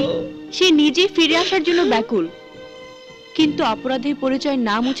আসবো। আন্টি, সে নিজে ফিরে আসার জন্য ব্যাকুল, কিন্তু অপরাধের পরিচয়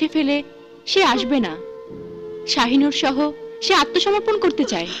না মুছে ফেলে সে আসবে না। শাহিনুর সহ সে আত্মসমর্পণ করতে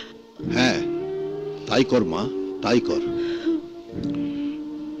চায়। হ্যাঁ, তাই কর মা, তাই কর।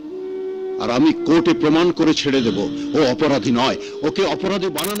 আর আমি কোর্টে প্রমাণ করে ছেড়ে দেব ও অপরাধী নয়, ওকে অপরাধী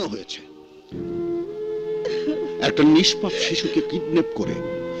বানানো হয়েছে। একটা নিষ্পাপ শিশুকে কিডন্যাপ করে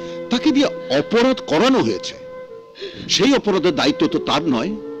তাকে দিয়ে অপরাধ করানো হয়েছে, সেই অপরাধের দায়িত্ব তো তার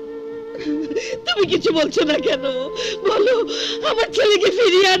নয়। তুমি কিছু বলছো না কেন? বলো, আমার ছেলেকে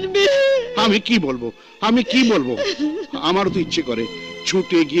ফিরিয়ে আনবে। আমি কি বলবো, আমি কি বলবো? আমারও তো ইচ্ছে করে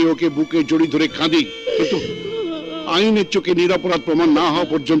ছুটে গিয়ে ওকে বুকে জড়ি ধরে কাঁদি, কিন্তু আইনের চোখে নিরপরাধ প্রমাণ না হওয়া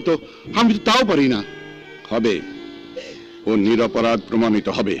পর্যন্ত আমি তো তাও পারি না। হবে, ও নিরপরাধ প্রমাণিত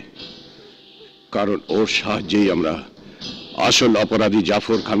হবে, কারণ ওর সাহায্যেই আমরা আসল অপরাধী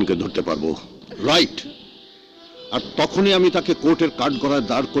জাফর খানকে ধরতে পারবো। রাইট। আর তখনই আমি তাকে কোর্টের কাঠগড়ায়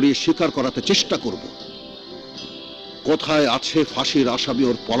দাঁড় করিয়ে স্বীকার করাতে চেষ্টা করব কোথায় আছে ফাঁসির আসামি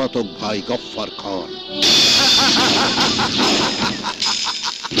ওর পলাতক ভাই গফফার খান।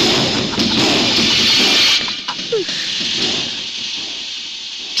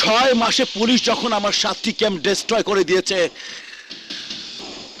 6 মাসে পুলিশ যখন আমার 7টি ক্যাম্প ডিস্ট্রয় করে দিয়েছে,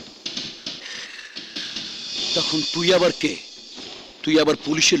 তখন তুই আবার কে? তুই আবার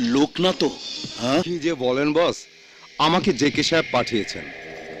পুলিশের লোক না তো? কি যে বলেন বস, আমাকে জেকে সাহেব পাঠিয়েছেন।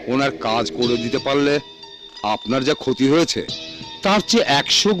 ওনার কাজ করে দিতে পারলে আপনার যা ক্ষতি হয়েছে তার চেয়ে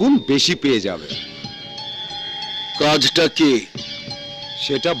 100 গুণ বেশি পেয়ে যাবে। কাজটা কি?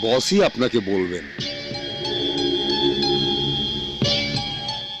 সেটা বসই আপনাকে বলবেন।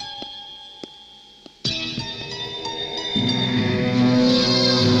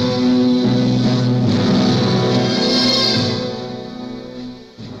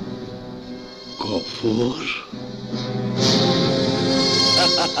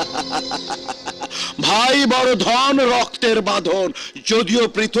 ভাই বড় ধন রক্তের বাঁধন, যদিও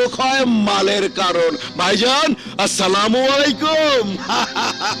পৃথক হয় মালের কারণ। ভাইজান, আসসালামু আলাইকুম।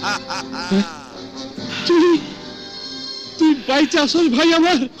 তুই বাইচে আসল ভাই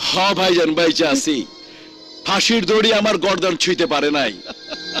আমার? হ্যাঁ ভাইজান, বাইচে আছি। ফাঁসির দড়ি আমার গর্দান ছুঁইতে পারে নাই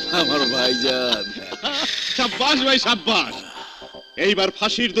আমার ভাইজান। সাব্বাস ভাই, সাব্বাস। এইবার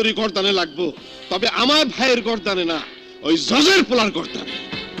ফাঁসির দড়ি গর্দানে লাগবো, তবে আমার ভাইয়ের গর্দানে না, ওই জজের পোলার গর্দানে।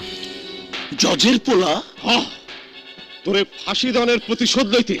 জজের পোলা? হ্যাঁ, তোরে ফাঁসি দনের প্রতিশোধ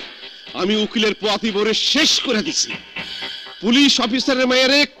লইতে আমি উকিলের পোয়াতি বরে শেষ করে দিছি, পুলিশ অফিসারের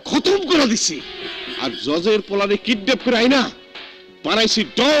মেয়েরে খতম করে দিছি, আর জজের পোলারে কিডন্যাপ করে আইনা বানাইছি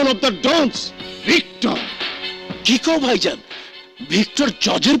ডন অফ দ্য ডনস, ভিক্টর। কি কও ভাইজান, ভিক্টর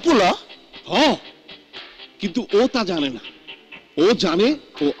জজের পোলা? হ্যাঁ, কিন্তু ও তা জানে না। ও জানে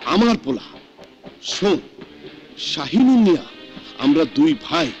ও আমার পোলা। শোন, শাহিনুর মিয়া, আমরা 2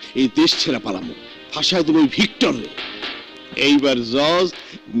 ভাই এই দেশ ছেড়ে পালামো, ফাঁসায় দেব ওই ভিক্টরে। এইবার জজ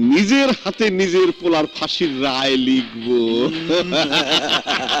নিজের হাতে নিজের পোলার ফাঁসির রায় লিখবো।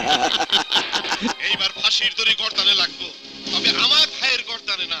 এইবার ফাঁসির দড়ি গর্দানে লাগবো, তবে আমার ভাইয়ের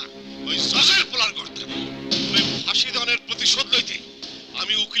গর্দানে না, ওই জজের পোলার গর্দানে। ওই ফাঁসি দনের প্রতিশোধ লইতে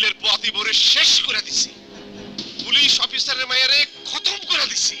আমি উকিলের পোয়াতি বরে শেষ করে দিছি, পুলিশ অফিসারের মেয়েরে খতম করে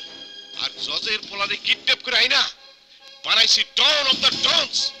দিছি, আর জজের পোলারে কিডন্যাপ করে আইনা বানাইছি ডন of the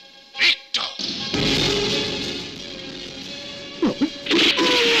dawns, Victor.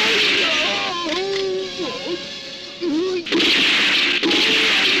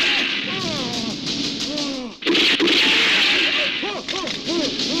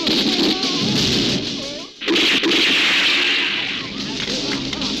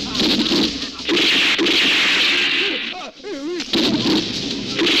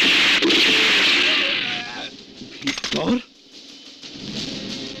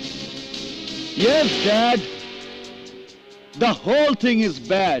 Yes, Dad. The whole thing is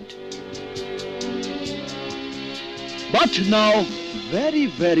bad. But now, very,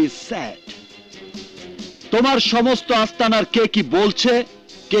 very sad. তোমার সমস্ত আস্তানার কে কি বলছে,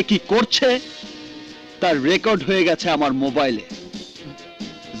 কে কি করছে, তার রেকর্ড হয়ে গেছে আমার মোবাইলে।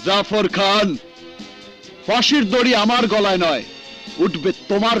 জাফর খান, ফাঁসির দড়ি আমার গলায় নয়, উঠবে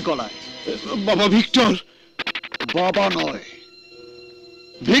তোমার গলায়। বাবা ভিক্টর। বাবা নয়,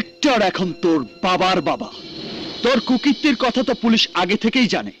 ভিক্টর এখন তোর বাবার বাবা। তোর কুকীর্তির কথা তো পুলিশ আগে থেকেই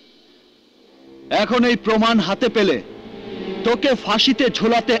জানে। এখন এই প্রমাণ হাতে পেলে তোকে ফাঁসিতে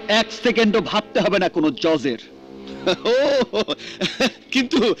ঝোলাতে 1 সেকেন্ডও ভাবতে হবে না কোনো জজের। ও,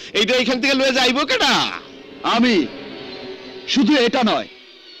 কিন্তু এইটা এখান থেকে লয়ে যাইবো কেডা? আমি। শুধু এটা নয়,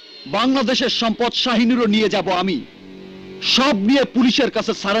 বাংলাদেশের সম্পদ শাহিনুরও নিয়ে যাব আমি। সব নিয়ে পুলিশের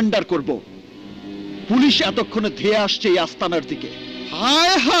কাছে সারেন্ডার করব। পুলিশ এতক্ষণে ধেয়ে আসছে এই আস্তানার দিকে।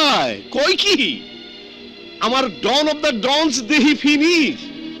 হায় হায়, কই কি? আমার ডন অফ দ্য ডনস দেহি ফিনিশ,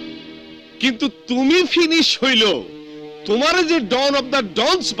 কিন্তু তুমি ফিনিশ হইল। তোমার যে ডন অফ দ্য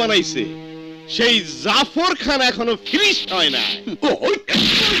ডনস বানাইছে সেই জাফর খান এখনো ফিনিশ হয় না।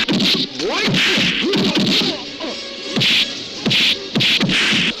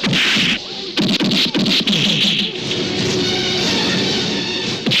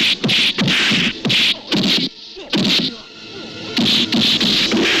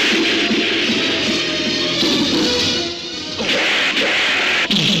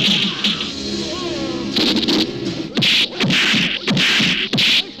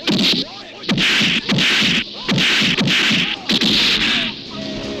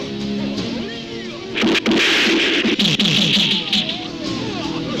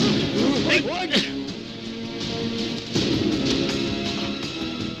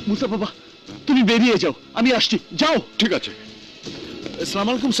 মুসা বাবা, তুমি বেরিয়ে যাও, আমি আসছি। যাও। ঠিক আছে। আসসালামু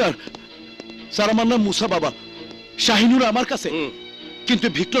আলাইকুম স্যার। স্যার, আমার নাম মুসা বাবা। শাহিনুর আমার কাছে, কিন্তু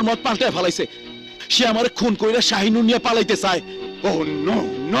ভিক্টর মত পাল্টায় ফেলাইছে। সে আমারে খুন কইরা শাহিনুর নিয়ে পালাইতে চায়। ও নো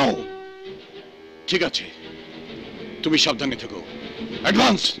নো, ঠিক আছে, তুমি সাবধানে থেকো।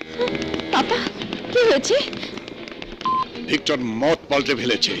 অ্যাডভান্স। পাপা, কি হয়েছে? ভিক্টর মত পাল্টে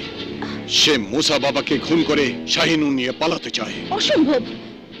ফেলেছে। সে মুসা বাবাকে খুন করে শাহিনুর নিয়ে পালাতে চায়। অসম্ভব,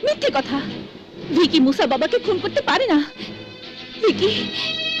 মিথ্যে কথা। ভিকি মুসা বাবাকে খুন করতে পারে না। ভিকি।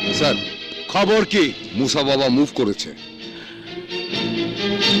 স্যার, খবর কি? মুসা বাবা মুভ করেছে।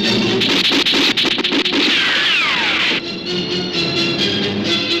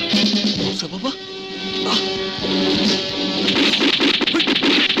 মুসা বাবা,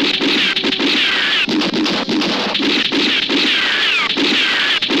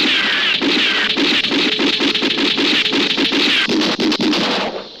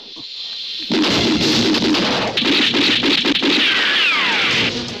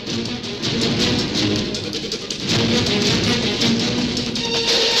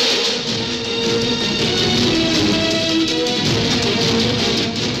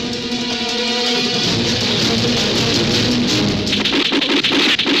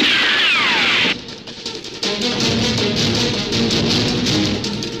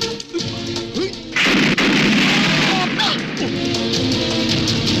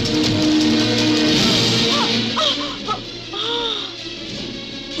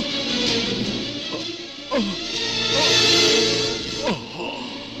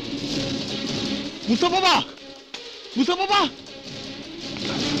 মুসা বাবা, মুসা বাবা।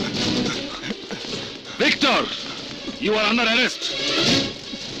 Victor, you R under arrest.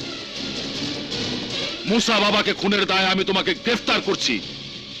 মুসা বাবাকে খুনের দায়ে আমি তোমাকে গ্রেফতার করছি।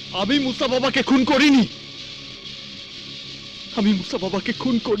 আমি মুসা বাবাকে খুন করিনি। আমি মুসা বাবাকে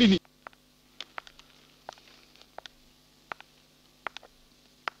খুন করিনি।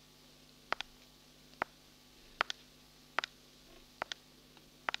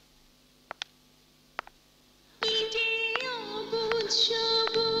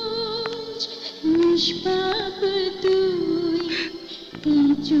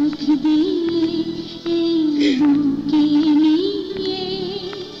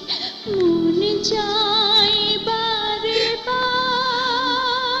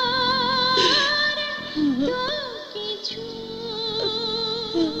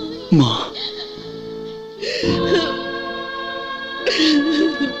 মা,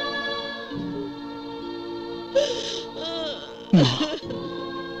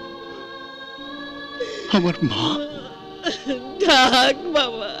 আমার মা। ডাক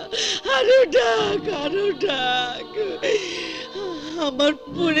বাবা, আরো ডাক, আরো ডাক। আমার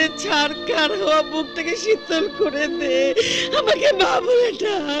পুরে ছাড়খার হওয়া বুকটাকে শীতল করে দে। আমাকে মা বলে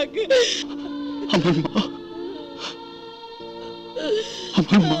ডাক। আমার মা,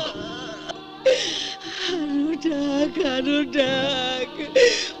 আমার মা। আরো ডাক, আরো ডাক,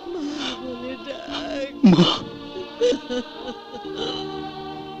 মা বলে ডাক। মা,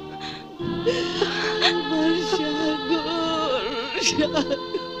 আমার সাগর, সাগর।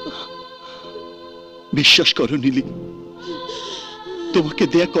 বিশ্বাস করো নীলি, তোমাকে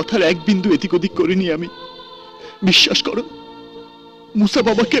দেয়া কথার এক বিন্দু এদিক ওদিক করিনি আমি। বিশ্বাস করো, মুসা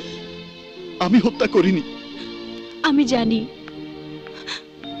বাবাকে আমি হত্যা করিনি। আমি জানি,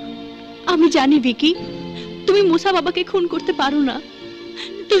 আমি জানি ভিকি, তুমি মুসা বাবাকে খুন করতে পারো না,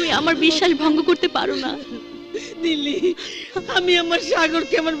 তুমি আমার বিশ্বাস ভঙ্গ করতে পারো না। নীলি, আমি আমার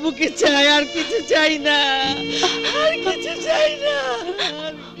সাগরকে আমার বুকে চাই, আর কিছু চাই না, আর কিছু চাই না।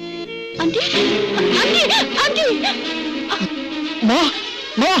 Aunty, aunty, aunty! মা,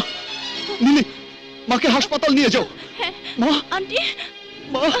 মা, নীলি, মাকে হাসপাতাল নিয়ে যাও। মা, আন্টি,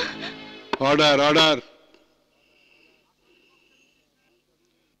 মা। Order, order.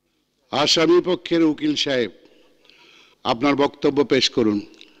 আসামি পক্ষের উকিল সাহেব, আপনার বক্তব্য পেশ করুন।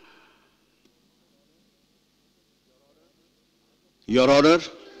 ইয়োর অনার,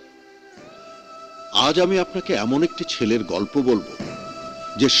 আজ আমি আপনাকে এমন একটি ছেলের গল্প বলবো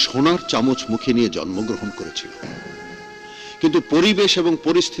যে সোনার চামচ মুখে নিয়ে জন্মগ্রহণ করেছিল, কিন্তু পরিবেশ এবং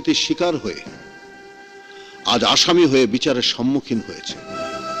পরিস্থিতির শিকার হয়ে আজ আসামি হয়ে বিচারের সম্মুখীন হয়েছে।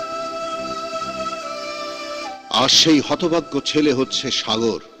 আর সেই হতভাগ্য ছেলে হচ্ছে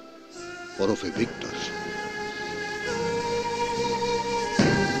সাগর ওরফে ভিক্টর।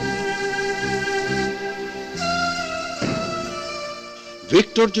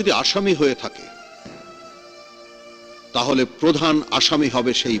 ভিক্টর যদি আসামি হয়ে থাকে তাহলে প্রধান আসামি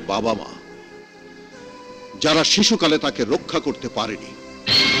হবে সেই বাবা মা যারা শিশুকালে তাকে রক্ষা করতে পারেনি।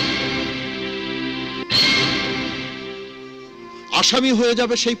 আসামি হয়ে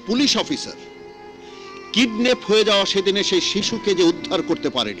যাবে সেই পুলিশ অফিসার কিডন্যাপ হয়ে যাওয়া সেদিনে সেই শিশুকে যে উদ্ধার করতে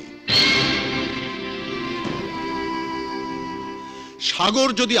পারেনি। সাগর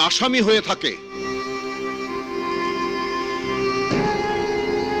যদি আসামি হয়ে থাকে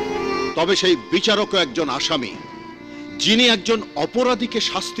তবে সেই বিচারকও একজন আসামি, যিনি একজন অপরাধীকে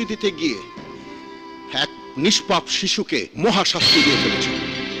শাস্তি দিতে গিয়ে এক নিষ্পাপ শিশুকে মহাশাস্তি দিয়ে ফেলেছেন।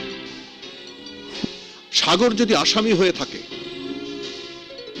 সাগর যদি আসামি হয়ে থাকে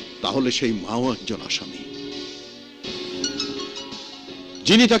তাহলে সেই মাও একজন আসামি,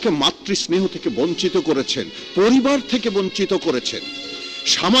 যিনি তাকে মাতৃস্নেহ থেকে বঞ্চিত করেছেন, পরিবার থেকে বঞ্চিত করেছেন,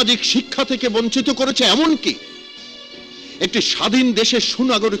 সামাজিক শিক্ষা থেকে বঞ্চিত করেছে, এমনকি একটি স্বাধীন দেশের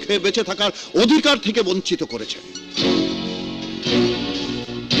সুনাগরিক হয়ে বেঁচে থাকার অধিকার থেকে বঞ্চিত করেছেন।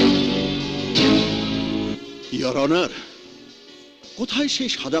 ইয়োর অনার, কোথায় সেই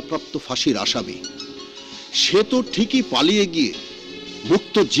সাজাপ্রাপ্ত ফাঁসির আসামি? সে তো ঠিকই পালিয়ে গিয়ে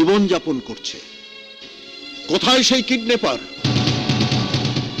মুক্ত জীবন যাপন করছে। কোথায় সেই কিডন্যাপার?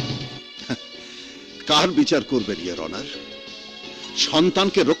 কার বিচার করবেন ইয়োর অনার?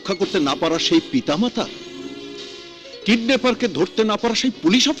 সন্তানকে রক্ষা করতে না পারা সেই পিতামাতা, কিডন্যাপারকে ধরতে না পারা সেই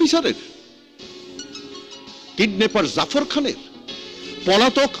পুলিশ অফিসারের, কিডন্যাপার জাফর খানের,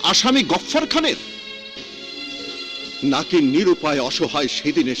 পলাতক আসামি গফফর খানের, নাকি নিরুপায় অসহায়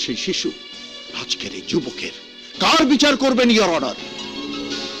সেদিনের সেই শিশু, আজকের এই যুবকের? কার বিচার করবেন your honour?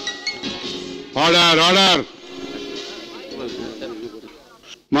 Order, order.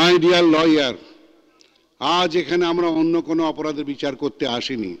 My dear lawyer, আজ এখানে আমরা অন্য কোনো অপরাধের বিচার করতে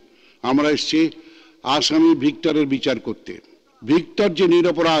আসিনি। আমরা এসেছি আসামি ভিক্টরের বিচার করতে। ভিক্টর যে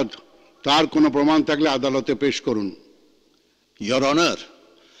নিরপরাধ তার কোনো প্রমাণ থাকলে আদালতে পেশ করুন। ইয়োর অনার,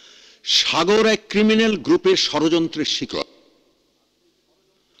 সাগর এক ক্রিমিনাল গ্রুপের ষড়যন্ত্রের শিকার,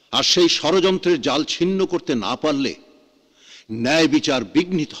 আর সেই ষড়যন্ত্রের জাল ছিন্ন করতে না পারলে ন্যায় বিচার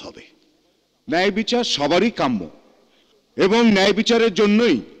বিঘ্নিত হবে। ন্যায় বিচার সবারই কাম্য, এবং ন্যায় বিচারের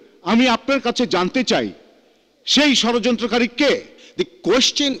জন্যই আমি আপনার কাছে জানতে চাই সেই ষড়যন্ত্রকারী কে? The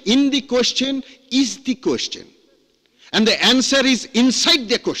question in the question is the question, and the answer is inside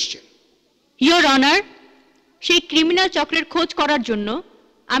the question. Your honour, সেই ক্রিমিনাল চক্রের খোঁজ করার জন্য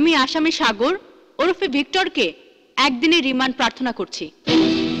আমি আসামি সাগর ওরফে ভিক্টরকে একদিনের রিমান্ড প্রার্থনা করছি।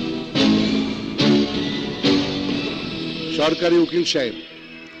 সরকারি উকিল সাহেব,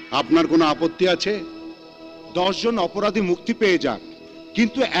 আপনার কোনো আপত্তি আছে? 10 জন অপরাধী মুক্তি পেয়ে যাক,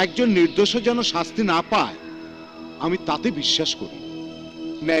 কিন্তু একজন নির্দোষ যেন শাস্তি না পায়, আমি তাতে বিশ্বাস করি।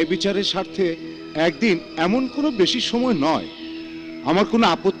 ন্যায় বিচারের স্বার্থে একদিন এমন কোনো বেশি সময় নয়। আমার কোনো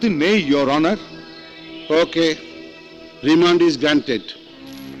আপত্তি নেই your honour. Okay, remand is granted.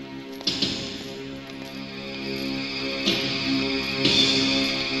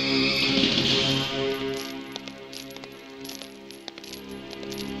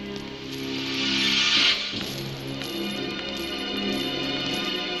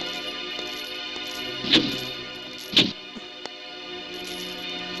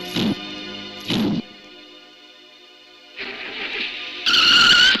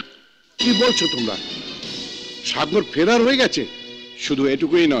 কি বলছো তোমরা? সাগর ফেরার হয়ে গেছে? শুধু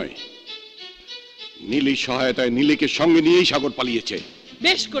এটুকুই নয়, নীলির সহায়তায় নীলিকে সঙ্গে নিয়েই সাগর পালিয়েছে।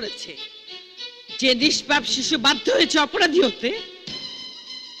 বেশ করেছে। যে নিষ্পাপ শিশু বাধ্য হয়েছে অপরাধী হতে,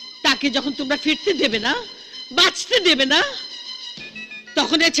 তাকে যখন তোমরা ফিরতে দেবে না, বাঁচতে দেবে না,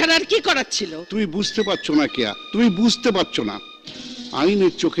 তখন এছাড়া আর কি করার ছিল? তুমি বুঝতে পারছো না কেয়া, তুমি বুঝতে পারছো না।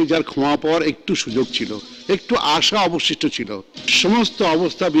 আইনের চোখে যার ক্ষমা পাওয়ার একটু সুযোগ ছিল, একটু আশা অবশিষ্ট ছিল, সমস্ত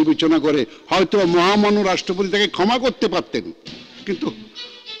অবস্থা বিবেচনা করে হয়তো মহামান্য রাষ্ট্রপতি তাকে ক্ষমা করতে পারতেন, কিন্তু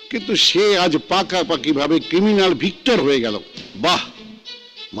কিন্তু সে আজ পাকাপাকি ভাবে ক্রিমিনাল ভিক্টর হয়ে গেল। বাহ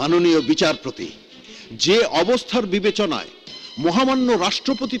মাননীয় বিচারপতি, যে অবস্থার বিবেচনায় মহামান্য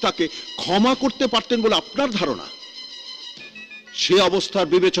রাষ্ট্রপতি তাকে ক্ষমা করতে পারতেন বলে আপনার ধারণা, সে অবস্থার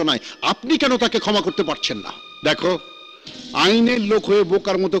বিবেচনায় আপনি কেন তাকে ক্ষমা করতে পারছেন না? দেখো, আইনের লোক হয়ে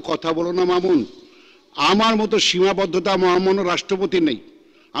বোকার মতো কথা বলো না মামুন। আমার মতো সীমাবদ্ধতা মহামান্য রাষ্ট্রপতি নেই।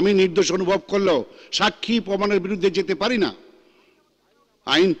 আমি নির্দোষ অনুভব করলেও সাক্ষী প্রমাণের বিরুদ্ধে যেতে পারি না।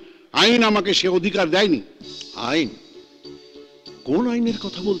 আইন আমাকে সে অধিকার দেয়নি। আইন? কোন আইনের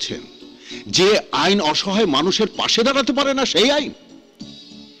কথা বলছেন? যে আইন অসহায় মানুষের পাশে দাঁড়াতে পারে না সেই আইন?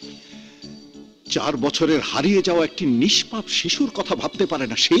 4 বছরের হারিয়ে যাওয়া একটি নিষ্পাপ শিশুর কথা ভাবতে পারে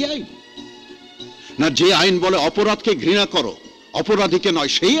না সেই আইন? না যে আইন বলে অপরাধকে ঘৃণা করো, অপরাধীকে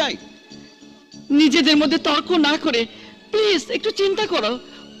নয়, সেই আইন? নিজেদের মধ্যে তর্ক না করে প্লিজ একটু চিন্তা করো,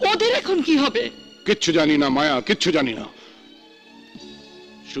 ওদের এখন কি হবে? কিচ্ছু জানি না মায়া, কিচ্ছু জানি না।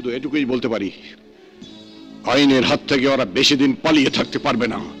 শুধু এটুকুই বলতে পারি, আইনের হাত থেকে ওরা বেশি দিন পালিয়ে থাকতে পারবে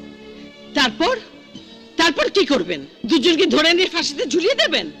না। তারপর কি করবেন? দুজনকে ধরে নিয়ে ফাঁসিতে ঝুলিয়ে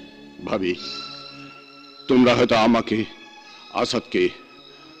দেবেন? ভাবি, তোমরা হয়তো আমাকে, আসাদকে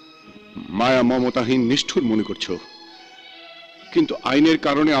মায়া মমতাহীন নিষ্ঠুর মনে করছো, কিন্তু আইনের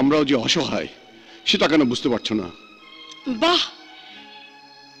কারণে আমরাও যে অসহায় সেটা কেন বুঝতে পারছো না? বাহ,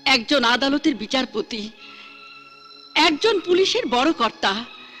 একজন আদালতের বিচারপতি, একজন পুলিশের বড় কর্তা,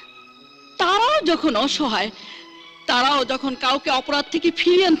 তারাও যখন অসহায়, তারাও যখন কাউকে অপরাধ থেকে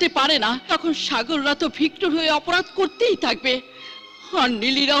ফিরিয়ে আনতে পারে না, তখন সাগররা তো ভিক্টর হয়ে অপরাধ করতেই থাকবে। আর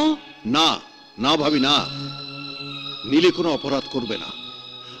নীলিরাও? না না ভাবি, না, নীলি কোনো অপরাধ করবে না।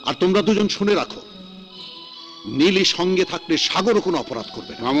 আর তোমরা দুজন শুনে রাখো, নীলি সঙ্গে থাকলে সাগরও কোনো অপরাধ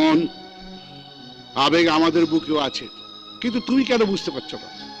করবে না। মামুন, আবেগ আমাদের বুকেও আছে, কিন্তু তুমি কেন বুঝতে পারছো না?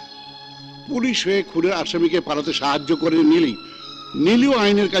 পুলিশ হয়ে খুনের আসামিকে পালাতে সাহায্য করে নীলিও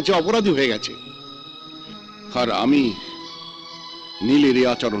আইনের কাছে অপরাধী হয়ে গেছে। আর আমি নীলের এই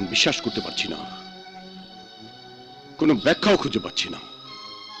আচরণ বিশ্বাস করতে পারছি না, কোনো ব্যাখ্যাও খুঁজে পাচ্ছি না,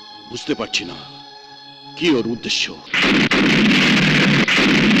 বুঝতে পারছি না কি ওর উদ্দেশ্য।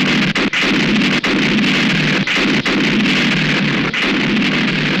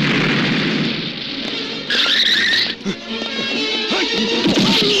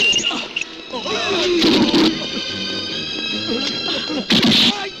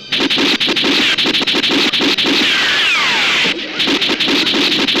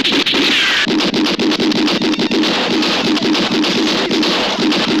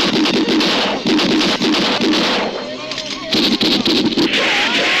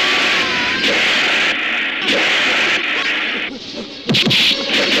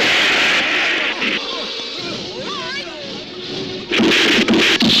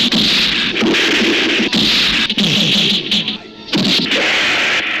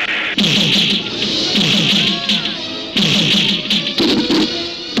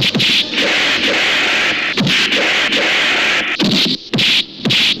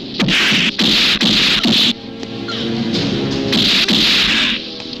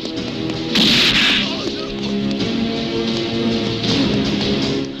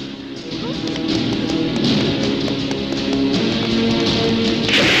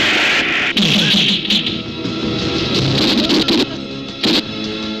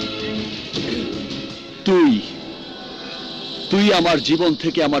 তুই আমার জীবন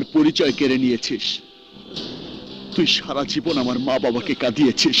থেকে আমার পরিচয় কেড়ে নিয়েছিস। তুই সারা জীবন আমার মা বাবাকে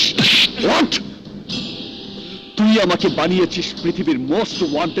কাঁদিয়েছিস। তুই আমাকে বানিয়েছিস পৃথিবীর মোস্ট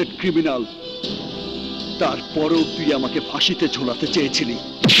ওয়ান্টেড ক্রিমিনাল। তারপরেও তুই আমাকে ফাঁসিতে ঝোলাতে চেয়েছিলি।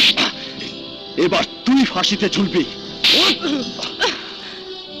 এবার তুই ফাঁসিতে ঝুলবি।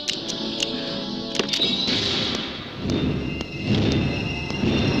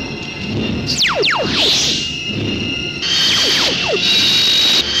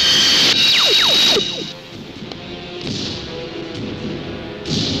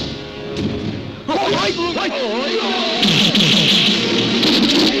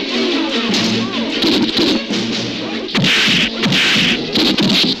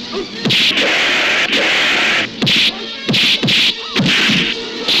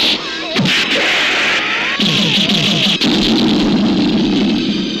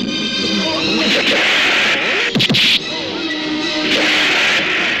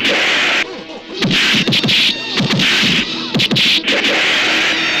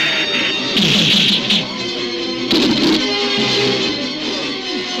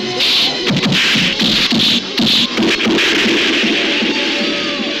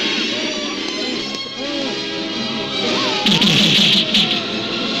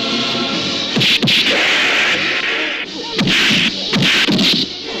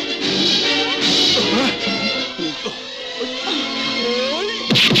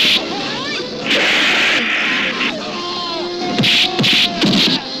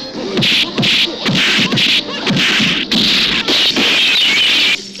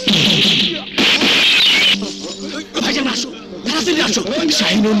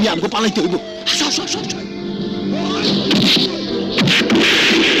 নিয়ে আমাকে পালাইতে হইব। আসো আসো আসো আসো।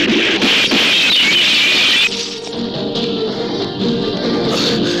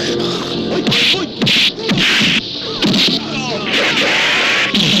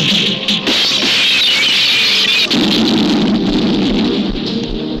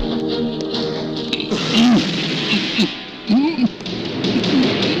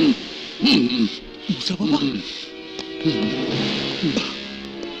 মুসা বাবা,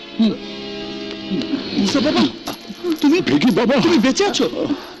 মুসা বাবা, তুমি ভিকি বাবা, তুমি বেঁচে আছো?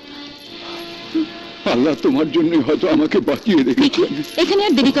 আল্লাহ তোমার জন্য হয়তো আমাকে বাঁচিয়ে রেখেছেন। এখানে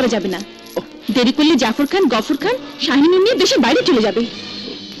আর দেরি করা যাবে না, দেরি করলে জাফর খান, গফর খান, শাহিনী নিয়ে দেশের বাইরে চলে যাবে।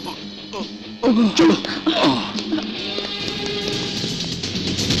 চলো,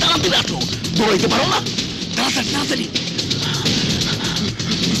 তাড়াতাড়ি আসো, দৌড়াইতে পারো না? তাড়াতাড়ি তাড়াতাড়ি।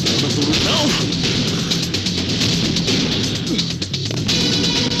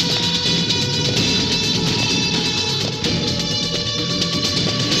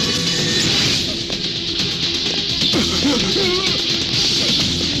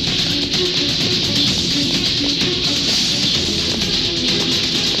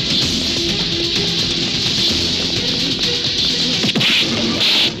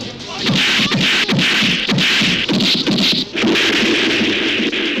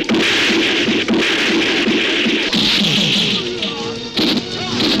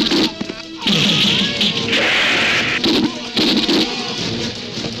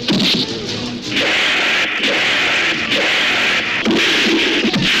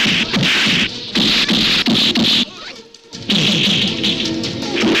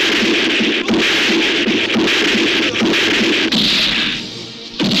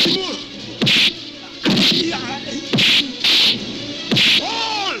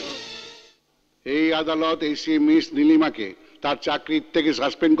 আদালত এসি মিস নীলিমাকে তার চাকরির থেকে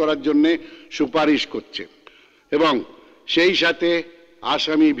সাসপেন্ড করার জন্য সুপারিশ করছে এবং সেই সাথে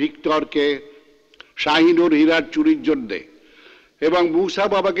আসামি ভিক্টরকে শাহিনুর হীরার চুরির জন্য এবং মুসা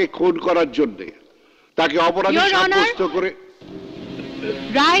বাবাকে খুন করার জন্য তাকে অপরাধী সাব্যস্ত করে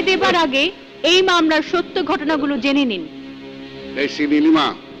রায় দেবার আগে এই মামলার সত্য ঘটনাগুলো জেনে নিন। এসি নীলিমা,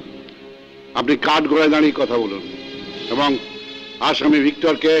 আপনি কাঠ গড়ায় দাঁড়িয়ে কথা বলুন এবং আসামি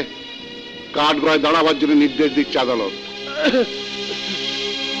ভিক্টরকে কাঠ গড়ায় দাঁড়াবার জন্য নির্দেশ দিচ্ছে আদালত।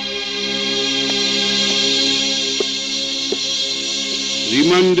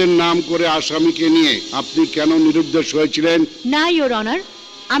 রিমান্ডের নাম করে আসামিকে নিয়ে আপনি কেন নিরুদ্দেশ হয়েছিলেন? না ইওর অনার,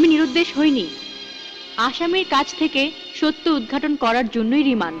 আমি নিরুদ্দেশ হইনি। আসামির কাছ থেকে সত্য উদ্ঘাটন করার জন্যই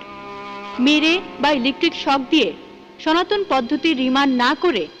রিমান্ড। মেরে বা ইলেকট্রিক শক দিয়ে সনাতন পদ্ধতির রিমান্ড না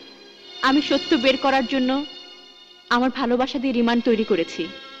করে আমি সত্য বের করার জন্য আমার ভালোবাসা দিয়ে রিমান্ড তৈরি করেছি,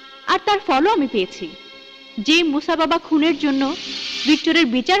 আর তার ফলও আমি পেয়েছি। যে মুসা বাবা খুনের জন্য ভিক্টরের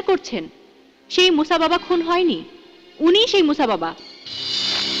বিচার করছেন, সেই মুসা বাবা খুন হয়নি, উনি সেই মুসা বাবা।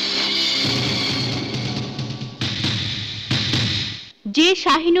 যে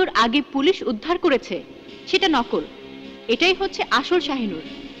শাহিনুর আগে পুলিশ উদ্ধার করেছে সেটা নকল, এটাই হচ্ছে আসল শাহিনুর।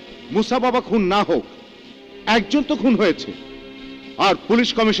 মুসা বাবা খুন না হোক, একজন তো খুন হয়েছে, আর পুলিশ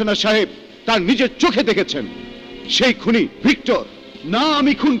কমিশনার সাহেব তার নিজের চোখে দেখেছেন সেই খুনি ভিক্টর। না,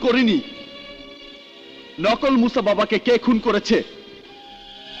 আমি খুন করিনি। নকল মুসা বাবাকে কে খুন করেছে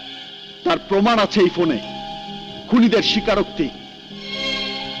তার প্রমাণ আছে এই ফোনে, খুনিদের স্বীকারোক্তি।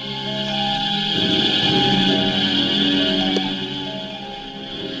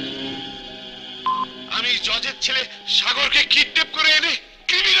 আমি জজের ছেলে সাগরকে কিডন্যাপ করে এনে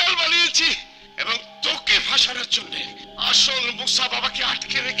ক্রিমিনাল বানিয়েছি এবং তোকে ফাঁসানোর জন্য আসল মুসা বাবাকে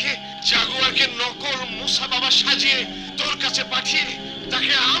আটকে রেখে জাগুয়ারকে নকল মুসা বাবা সাজিয়ে তোর কাছে পাঠিয়ে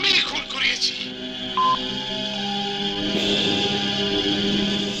তাকে আমি খুন করিয়েছি।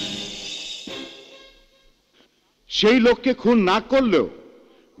 সেই লোককে খুন না করলেও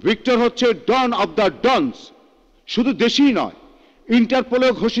ভিক্টর হচ্ছে ডন অব দ্য ডনস। শুধু দেশেই নয়, ইন্টারপোলে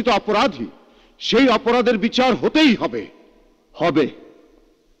ঘোষিত অপরাধী। সেই অপরাধের বিচার হতেই হবে। হবে,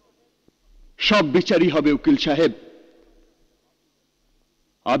 সব বিচারই হবে উকিল সাহেব।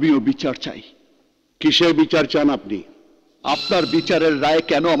 আমিও বিচার চাই। কিসের বিচার চান আপনি? আপনার বিচারের রায়ে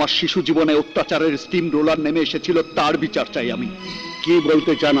কেন আমার শিশু জীবনে অত্যাচারের স্টিম রোলার নেমে এসেছিল তার বিচার চাই আমি। কি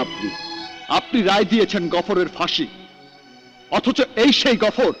বলতে চান আপনি? আপনি রায় দিয়েছেন গফরের ফাঁসি, অথচ এই সেই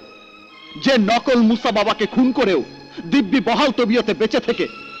গফর যে নকল মুসা বাবাকে খুন করেও দিব্যি বহাল তবিয়তে বেঁচে থেকে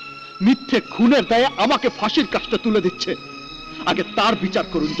মিথ্যে খুনের দায়ে আমাকে ফাঁসির কাজটা তুলে দিচ্ছে। আগে তার বিচার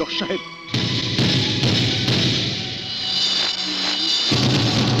করুন জজ সাহেব।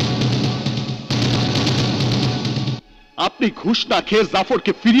 আপনি ঘুষ না খেয়ে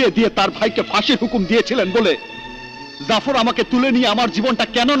জাফরকে ফিরিয়ে দিয়ে তার ভাইকে ফাঁসির হুকুম দিয়েছিলেন বলে জাফর আমাকে তুলে নিয়ে আমার জীবনটা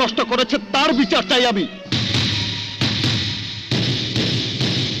কেন নষ্ট করেছে তার বিচার চাই আমি।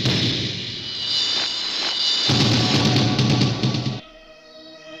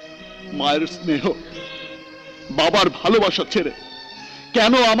 মায়ের স্নেহ, বাবার ভালোবাসা ছেড়ে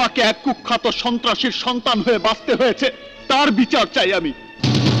কেন আমাকে এক কুখ্যাত সন্ত্রাসীর সন্তান হয়ে বাঁচতে হয়েছে তার বিচার চাই আমি।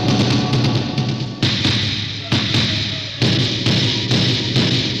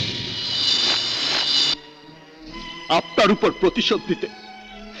 আপনার উপর প্রতিশোধ দিতে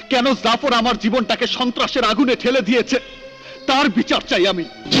কেন জাফর আমার জীবনটাকে সন্ত্রাসের আগুনে ঠেলে দিয়েছে তার বিচার চাই আমি।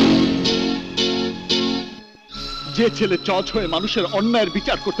 যে ছেলে জজ হয়ে মানুষের অন্যায়ের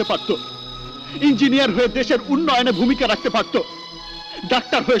বিচার করতে পারত, ইঞ্জিনিয়ার হয়ে দেশের উন্নয়নে ভূমিকা রাখতে পারত,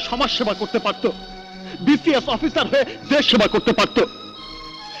 ডাক্তার হয়ে সমাজ সেবা করতে পারত, বিসিএস অফিসার হয়ে দেশ সেবা করতে পারত,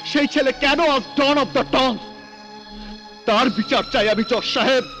 সেই ছেলে কেন আজ ডন অফ দ্য টাউন তার বিচার চাই আমি জজ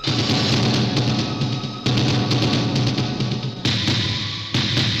সাহেব।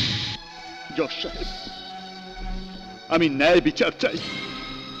 জজ সাহেব, আমি ন্যায় বিচার চাই।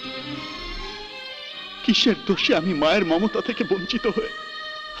 কিসের দোষে আমি মায়ের মমতা থেকে বঞ্চিত হয়ে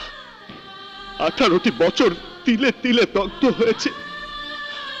 18টি বছর তিলে তিলে দগ্ধ হয়েছে,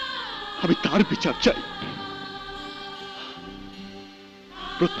 আমি তার বিচার চাই।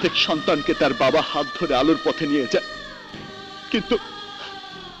 প্রত্যেক সন্তানকে তার বাবা হাত ধরে আলোর পথে নিয়ে যায়,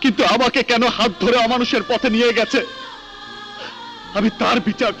 কিন্তু আমাকে কেন হাত ধরে অমানুষের পথে নিয়ে গেছে আমি তার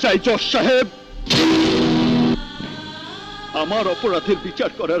বিচার চাই জজ সাহেব। আমার অপরাধের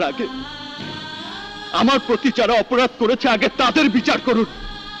বিচার করার আগে আমার প্রতি যারা অপরাধ করেছে আগে তাদের বিচার করুন,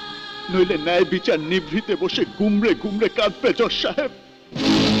 নইলে ন্যায় বিচার নিভৃতে বসে গুমরে গুমরে কাঁদবে জজ সাহেব।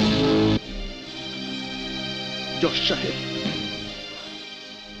 জজ সাহেব,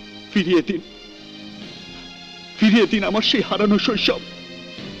 ফিরিয়ে দিন আমার সেই হারানো শৈশব,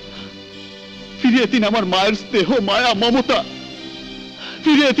 ফিরিয়ে দিন আমার মায়ের স্নেহ মায়া মমতা,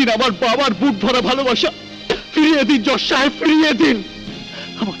 ফিরিয়ে দিন আমার বাবার বুক ভরা ভালোবাসা, ফিরিয়ে দিন জজ সাহেব, ফিরিয়ে দিন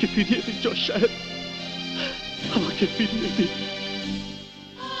আমাকে, ফিরিয়ে দিন জজ সাহেব, আমাকে ফিরিয়ে দিন।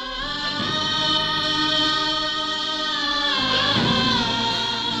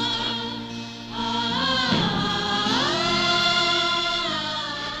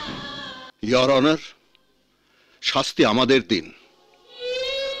 ইয়র অনার, শাস্তি আমাদের দিন।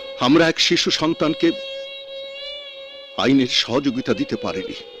 আমরা এক শিশু সন্তানকে আইনের সহযোগিতা দিতে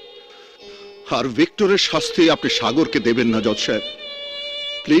পারিনি, আর ভিক্টরের শাস্তি আপনি সাগরকে দেবেন না জজ সাহেব,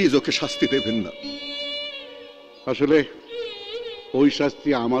 প্লিজ ওকে শাস্তি দেবেন না। আসলে ওই শাস্তি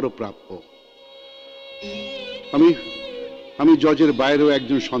আমারও প্রাপ্য। আমি জজের বাইরেও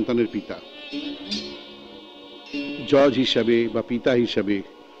একজন সন্তানের পিতা। জজ হিসাবে বা পিতা হিসাবে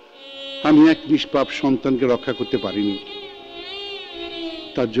আমি এক নিষ্পাপ সন্তানকে রক্ষা করতে পারিনি,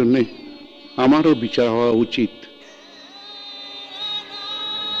 তার জন্য আমারও বিচার হওয়া উচিত।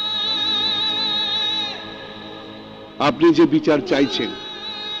 আপনি যে বিচার চাইছেন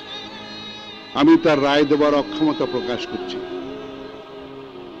আমি তার রায় দেবার অক্ষমতা প্রকাশ করছি,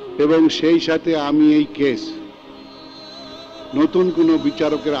 এবং সেই সাথে আমি এই কেস নতুন কোনো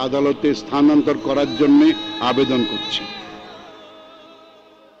বিচারকের আদালতে স্থানান্তর করার জন্য আবেদন করছি।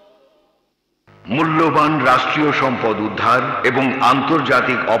 মূল্যবান রাষ্ট্রীয় সম্পদ উদ্ধার এবং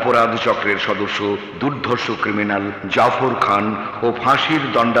আন্তর্জাতিক অপরাধ চক্রের সদস্য দুর্ধর্ষ ক্রিমিনাল জাফর খান ও ফাঁসির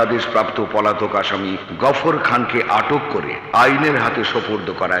দণ্ডাদেশপ্রাপ্ত পলাতক আসামি গফর খানকে আটক করে আইনের হাতে সোপর্দ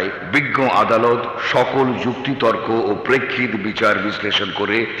করায় বিজ্ঞ আদালত সকল যুক্তিতর্ক ও প্রেক্ষিত বিচার বিশ্লেষণ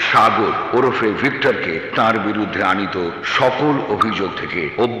করে সাগর ওরফে ভিক্টরকে তার বিরুদ্ধে আনিত সকল অভিযোগ থেকে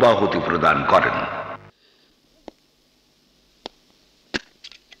অব্যাহতি প্রদান করেন।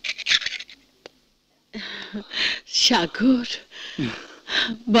 সাগর,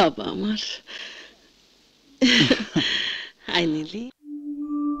 বাবা আমার, আইনিলি